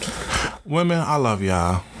lie. Women, I love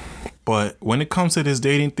y'all. But when it comes to this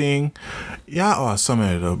dating thing, y'all are some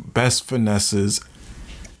of the best finesses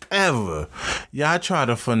ever. Y'all try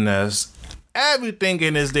to finesse everything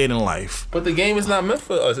in this dating life. But the game is not meant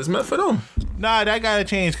for us. It's meant for them. Nah, that gotta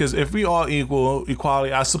change, because if we all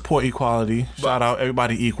equality, I support equality. Shout out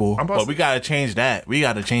everybody equal. But we gotta change that.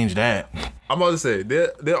 I'm about to say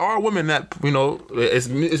there are women that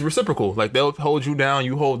it's reciprocal. Like they'll hold you down,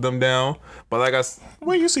 you hold them down. But like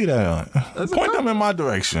where you see that at? Point them in my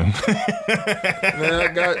direction.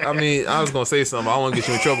 Man, I was gonna say something. I don't want to get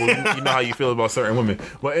you in trouble. You know how you feel about certain women.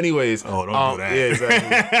 But anyways, don't do that. Yeah,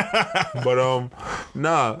 exactly.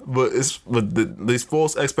 But these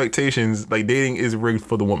false expectations, like dating is rigged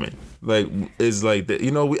for the woman. Like it's like that.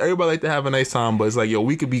 Everybody like to have a nice time, but it's like, yo,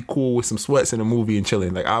 we could be cool with some sweats in a movie and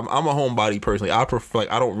chilling. Like I'm a homebody personally. I prefer,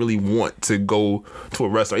 like, I don't really want to go to a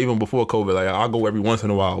restaurant even before COVID. Like I'll go every once in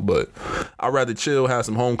a while, but I'd rather chill, have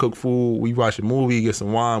some home cooked food. We watch a movie, get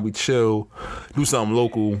some wine, we chill, do something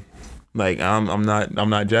local. Like I'm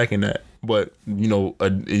not jacking that. But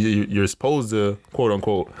you're supposed to, quote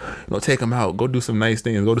unquote, take them out, go do some nice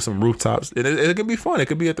things, go to some rooftops. It can be fun. It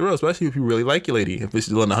could be a thrill, especially if you really like your lady. If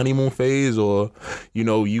it's on the honeymoon phase, or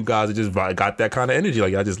you guys are just got that kind of energy,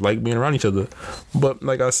 like I just like being around each other. But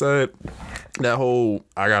like I said, that whole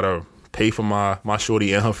I gotta pay for my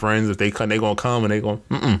shorty and her friends, if they gonna come, and they gonna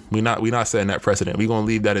we not setting that precedent. We gonna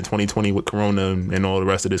leave that in 2020 with Corona and all the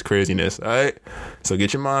rest of this craziness. All right, so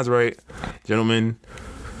get your minds right, gentlemen.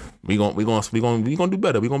 We gonna do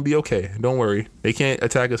better. We gonna be okay. Don't worry. They can't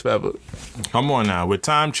attack us forever. Come on now. With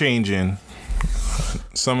time changing,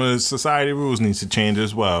 some of the society rules need to change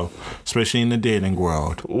as well, especially in the dating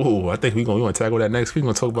world. Ooh, I think we gonna tackle that next week.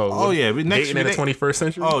 We're gonna talk about dating in the 21st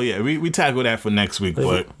century. Oh yeah, we tackle that for next week.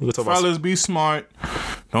 But fellas, be smart.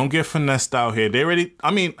 Don't get finessed out here.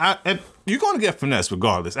 You're going to get finessed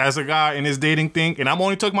regardless. As a guy in this dating thing, and I'm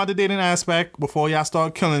only talking about the dating aspect before y'all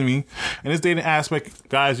start killing me. In this dating aspect,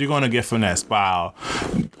 guys, you're going to get finessed. Wow.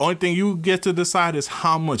 Only thing you get to decide is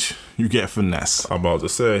how much you get finessed. I'm about to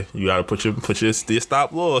say, you got to put your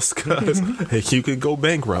stop loss because you could go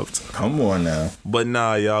bankrupt. Come on now. But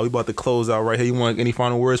nah, y'all, we about to close out right here. You want any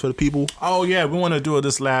final words for the people? Oh, yeah. We want to do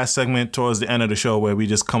this last segment towards the end of the show where we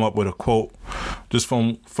just come up with a quote just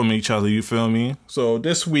from each other. You feel me? So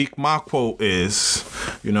this week, my quote is,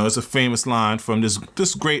 it's a famous line from this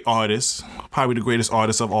great artist, probably the greatest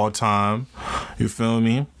artist of all time. You feel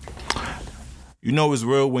me? You know it's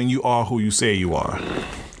real when you are who you say you are.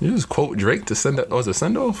 You just quote Drake to send that as a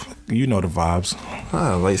send off? You know the vibes.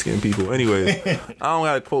 Light skinned people. Anyways, I don't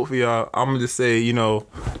got a quote for y'all. I'm gonna just say,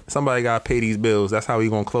 somebody gotta pay these bills. That's how we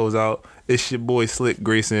gonna close out. It's your boy Slick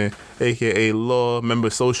Grayson, aka Law. Remember,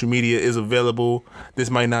 social media is available. This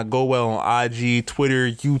might not go well on IG, Twitter,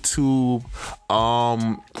 YouTube.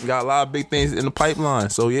 We got a lot of big things in the pipeline.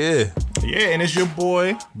 So yeah. Yeah, and it's your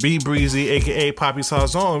boy B Breezy, aka Poppy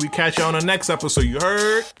Sazon. We catch you on the next episode. You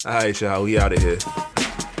heard? All right, y'all. We out of here.